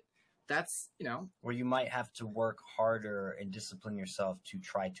 But that's, you know. Where you might have to work harder and discipline yourself to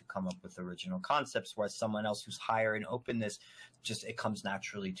try to come up with original concepts, whereas someone else who's higher in openness, just it comes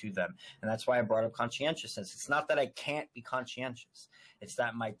naturally to them. And that's why I brought up conscientiousness. It's not that I can't be conscientious. It's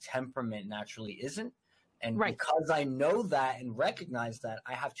that my temperament naturally isn't. And because I know that and recognize that,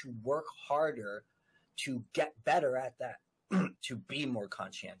 I have to work harder to get better at that, to be more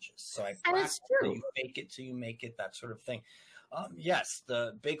conscientious. So I practice, you fake it till you make it, that sort of thing. Yes,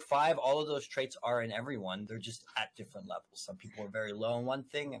 the big five, all of those traits are in everyone. They're just at different levels. Some people are very low in one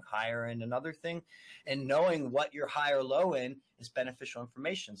thing and higher in another thing. And knowing what you're high or low in is beneficial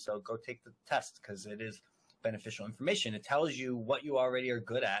information. So go take the test, because it is beneficial information. It tells you what you already are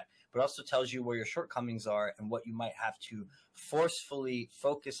good at, but also tells you where your shortcomings are and what you might have to forcefully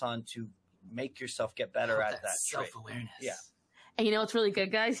focus on to make yourself get better at that self-awareness. Yeah. And you know what's really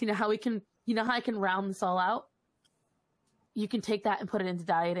good, guys? You know how I can round this all out? You can take that and put it into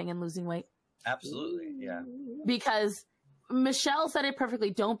dieting and losing weight. Absolutely, yeah. Because Michelle said it perfectly.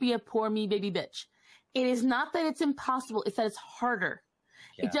 Don't be a poor me baby bitch. It is not that it's impossible. It's that it's harder.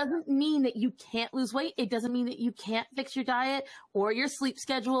 Yeah. It doesn't mean that you can't lose weight. It doesn't mean that you can't fix your diet or your sleep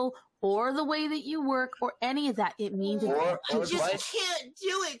schedule or the way that you work or any of that. It means you just can't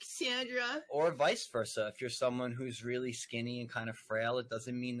do it, Cassandra. Or vice versa. If you're someone who's really skinny and kind of frail, it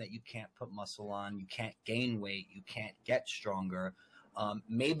doesn't mean that you can't put muscle on, you can't gain weight, you can't get stronger.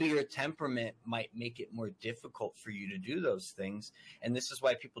 Maybe your temperament might make it more difficult for you to do those things. And this is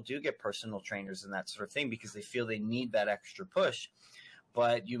why people do get personal trainers and that sort of thing, because they feel they need that extra push.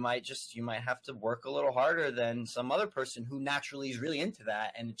 But you might have to work a little harder than some other person who naturally is really into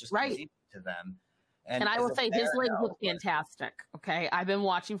that, and it just comes easy to them. And I will say his legs look fantastic. Okay, I've been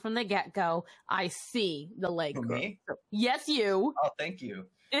watching from the get-go. I see the leg growth. Me? Yes, you. Oh, thank you.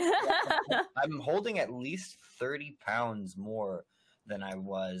 I'm holding at least 30 pounds more than I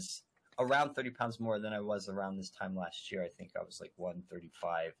was, around 30 pounds more than I was around this time last year. I think I was like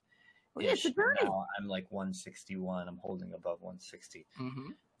 135. It's a journey. Now I'm like 161. I'm holding above 160.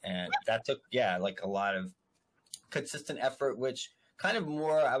 And that took, like a lot of consistent effort, which kind of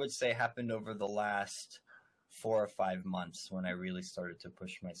more, I would say, happened over the last 4 or 5 months when I really started to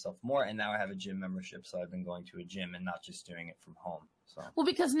push myself more. And now I have a gym membership, so I've been going to a gym and not just doing it from home. So well,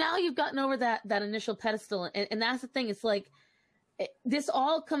 because now you've gotten over that initial pedestal. And that's the thing. It's like, this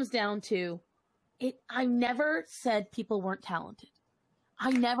all comes down to it. I never said people weren't talented. I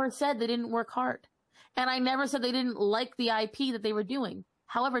never said they didn't work hard. And I never said they didn't like the IP that they were doing.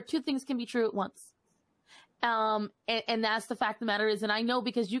 However, two things can be true at once. And that's the fact of the matter is, and I know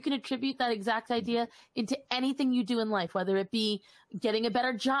because you can attribute that exact idea into anything you do in life, whether it be getting a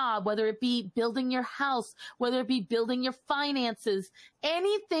better job, whether it be building your house, whether it be building your finances,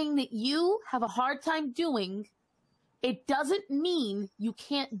 anything that you have a hard time doing, it doesn't mean you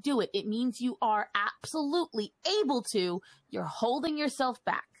can't do it. It means you are absolutely able to. You're holding yourself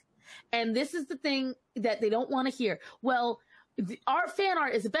back. And this is the thing that they don't want to hear. Well, our fan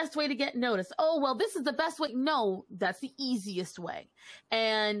art is the best way to get noticed. Oh, well, this is the best way. No, that's the easiest way.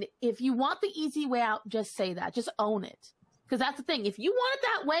 And if you want the easy way out, just say that. Just own it. Because that's the thing. If you want it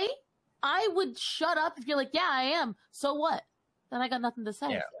that way, I would shut up if you're like, yeah, I am. So what? Then I got nothing to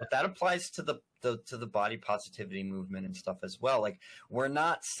say. Yeah, but that applies to the body positivity movement and stuff as well. Like, we're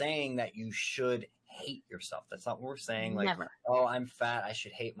not saying that you should hate yourself. That's not what we're saying. Like, never. Oh, I'm fat, I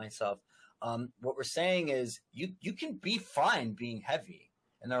should hate myself. What we're saying is you can be fine being heavy.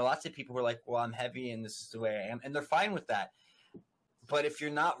 And there are lots of people who are like, well, I'm heavy and this is the way I am. And they're fine with that. But if you're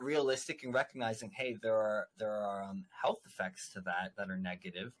not realistic and recognizing, hey, there are health effects to that are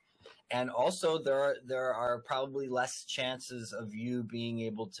negative. And also there are probably less chances of you being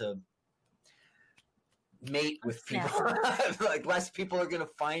able to mate with people. Like, less people are going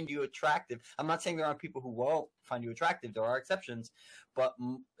to find you attractive. I'm not saying there aren't people who won't find you attractive. There are exceptions, but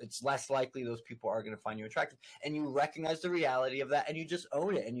it's less likely those people are going to find you attractive. And you recognize the reality of that, and you just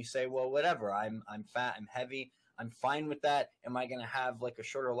own it. And you say, well, whatever. I'm fat. I'm heavy. I'm fine with that. Am I going to have like a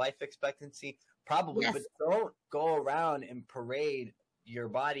shorter life expectancy? Probably. Yes. But don't go around and parade your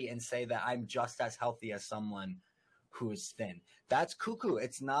body and say that I'm just as healthy as someone who is thin. That's cuckoo.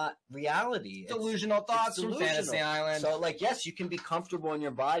 It's not reality. Delusional thoughts from Fantasy Island. So, like, yes, you can be comfortable in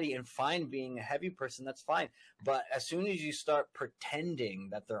your body and fine being a heavy person. That's fine. But as soon as you start pretending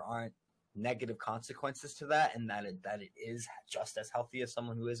that there aren't negative consequences to that, and that it is just as healthy as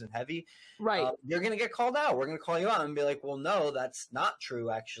someone who isn't heavy, Right. You're going to get called out. We're going to call you out and be like, well, no, that's not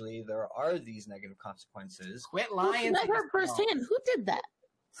true. Actually, there are these negative consequences. Quit lying. I heard firsthand. Who did that?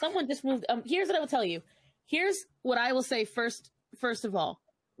 Someone just moved. Here's what I will tell you. Here's what I will say first. First of all,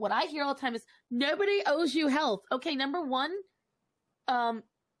 what I hear all the time is nobody owes you health. Okay, number one,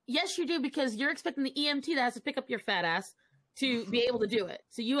 yes, you do, because you're expecting the EMT that has to pick up your fat ass to be able to do it.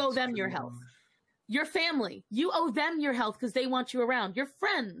 So you owe them your health. Your family, you owe them your health because they want you around. Your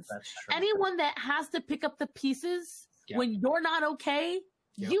friends, anyone that has to pick up the pieces when you're not okay,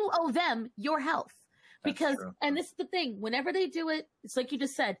 you owe them your health. Because, and this is the thing, whenever they do it, it's like you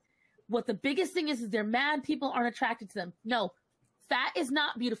just said, what the biggest thing is they're mad people aren't attracted to them. No, fat is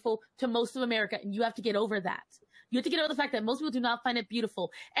not beautiful to most of America, and you have to get over that. You have to get over the fact that most people do not find it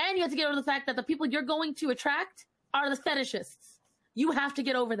beautiful. And you have to get over the fact that the people you're going to attract are the fetishists. You have to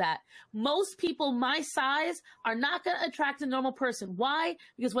get over that. Most people my size are not going to attract a normal person. Why?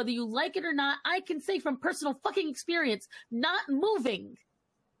 Because whether you like it or not, I can say from personal fucking experience, not moving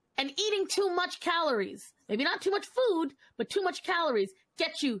and eating too much calories, maybe not too much food, but too much calories,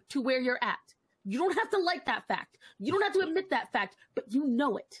 get you to where you're at. You don't have to like that fact. You don't have to admit that fact, but you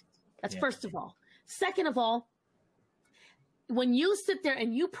know it. That's first of all. Second of all, when you sit there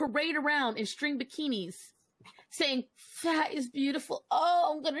and you parade around in string bikinis saying, fat is beautiful.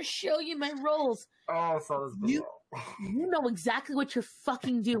 Oh, I'm going to show you my rolls. Oh, so this you know exactly what you're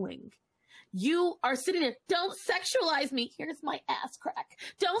fucking doing. You are sitting there. Don't sexualize me. Here's my ass crack.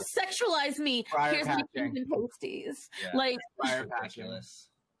 Don't sexualize me. Here's my Cuban pasties. Like, ridiculous.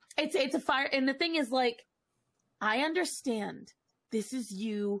 It's a fire. And the thing is, like, I understand this is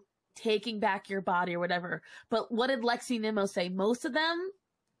you taking back your body or whatever. But what did Lexi Nimmo say? Most of them,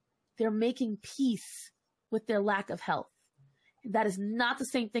 they're making peace with their lack of health. That is not the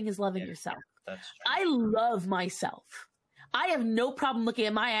same thing as loving yourself. That's true. I love myself. I have no problem looking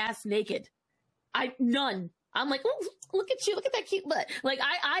at my ass naked. None. I'm like, oh, look at you. Look at that cute butt. Like,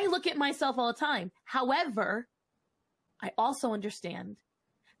 I look at myself all the time. However, I also understand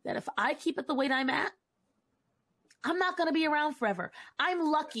that if I keep it the weight I'm at, I'm not going to be around forever. I'm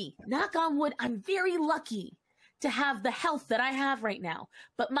lucky. Knock on wood. I'm very lucky to have the health that I have right now.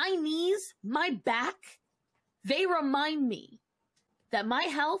 But my knees, my back, they remind me that my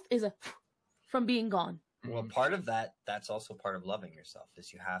health is from being gone. Well, part of that's also part of loving yourself,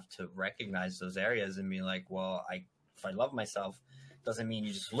 is you have to recognize those areas and be like, well, if I love myself, doesn't mean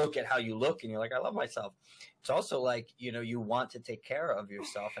you just look at how you look and you're like, I love myself. It's also like, you want to take care of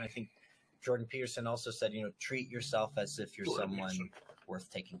yourself. And I think Jordan Peterson also said, treat yourself as if you're someone worth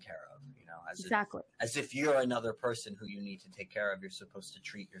taking care of, as if you're another person who you need to take care of. You're supposed to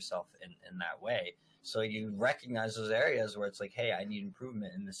treat yourself in that way. So you recognize those areas where it's like, hey, I need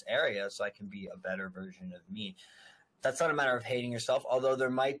improvement in this area so I can be a better version of me. That's not a matter of hating yourself, although there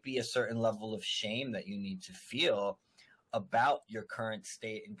might be a certain level of shame that you need to feel about your current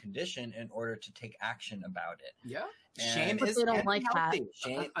state and condition in order to take action about it. Yeah. And shame is healthy.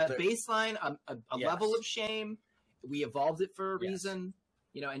 Shame, a baseline, a level of shame. We evolved it for a reason,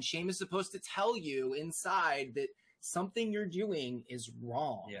 and shame is supposed to tell you inside that something you're doing is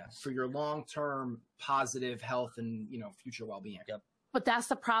wrong for your long-term positive health and, future well-being. Yep. But that's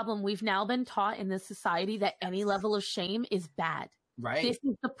the problem. We've now been taught in this society that any level of shame is bad. Right. This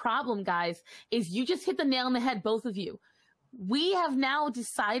is the problem, guys, is you just hit the nail on the head, both of you. We have now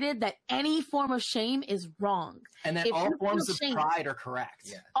decided that any form of shame is wrong. And that all forms of pride are correct.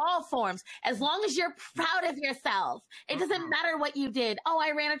 Yeah. All forms. As long as you're proud of yourself. It doesn't matter what you did. Oh,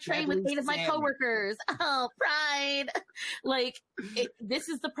 I ran a train with 8 of my coworkers. Oh, pride. Like, this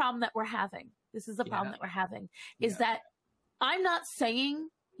is the problem that we're having. This is the problem that we're having. Is that I'm not saying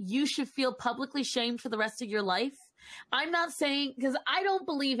you should feel publicly shamed for the rest of your life. I'm not saying, because I don't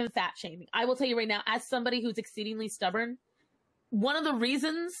believe in fat shaming. I will tell you right now, as somebody who's exceedingly stubborn, one of the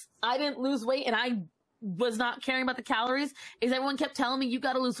reasons I didn't lose weight and I was not caring about the calories is everyone kept telling me you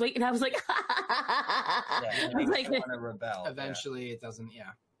got to lose weight, and I was like, I was like, want to rebel. Eventually, it doesn't. Yeah,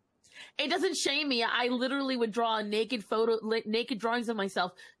 it doesn't shame me. I literally would draw naked drawings of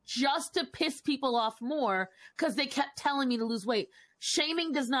myself just to piss people off more because they kept telling me to lose weight.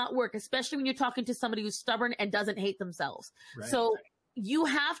 Shaming does not work, especially when you're talking to somebody who's stubborn and doesn't hate themselves. Right. So you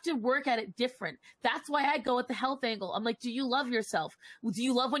have to work at it different. That's why I go at the health angle. I'm like, do you love yourself? Do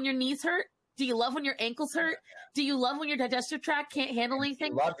you love when your knees hurt? Do you love when your ankles hurt? Do you love when your digestive tract can't handle anything?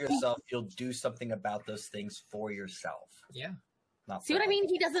 If you love yourself, you'll do something about those things for yourself. Yeah. See what I mean?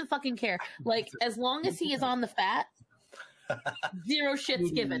 He doesn't fucking care. Like, as long as he is on the fat, zero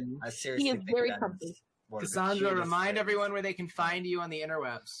shit's given. I seriously he is think very comfy. What are the Cassandra, cutest remind things? everyone where they can find you on the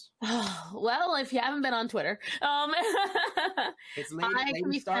interwebs. Well, if you haven't been on Twitter, It's I can Lady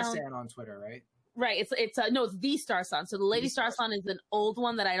be found- Starsan on Twitter, right? right? It's no, it's the Starsan. So the Lady Starsan is an old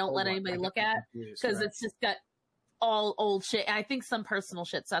one that I don't let anybody look at because it's just got all old shit. And I think some personal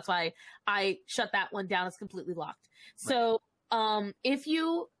shit. So that's why I shut that one down. It's completely locked. So if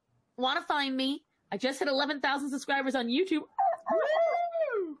you want to find me, I just hit 11,000 subscribers on YouTube.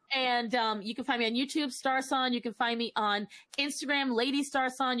 And you can find me on YouTube, Starsan. You can find me on Instagram, Lady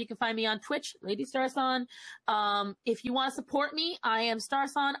Starsan. You can find me on Twitch, Lady Starsan. If you want to support me, I am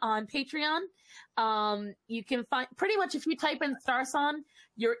Starsan on Patreon. You can find pretty much if you type in Starsan,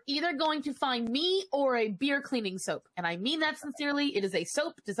 you're either going to find me or a beer cleaning soap. And I mean that sincerely. It is a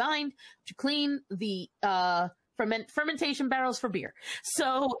soap designed to clean the fermentation barrels for beer.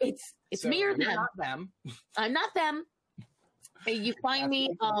 So it's me or them. Not them. I'm not them. You find me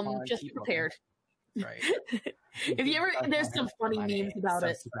just prepared. Right. If you ever, there's some funny memes about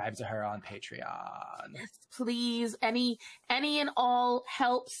it. Subscribe to her on Patreon. Yes, please. Any and all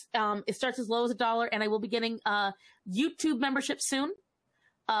helps. It starts as low as $1, and I will be getting YouTube membership soon.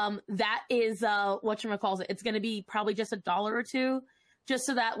 That is whatchamacallit. It's going to be probably just $1 or $2, just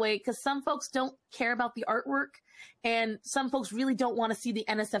so that way, because some folks don't care about the artwork, and some folks really don't want to see the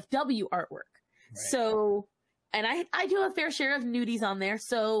NSFW artwork. Right. So. And I do a fair share of nudies on there.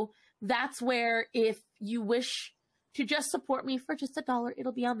 So that's where if you wish to just support me for just $1,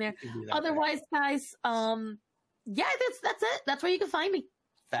 it'll be on there. Otherwise, guys, yeah, that's it. That's where you can find me.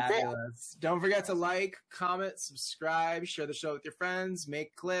 Fabulous. Don't forget to like, comment, subscribe, share the show with your friends,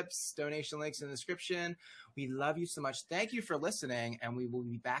 make clips, donation links in the description. We love you so much. Thank you for listening, and we will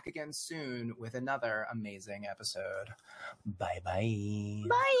be back again soon with another amazing episode. Bye-bye.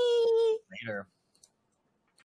 Bye. Later.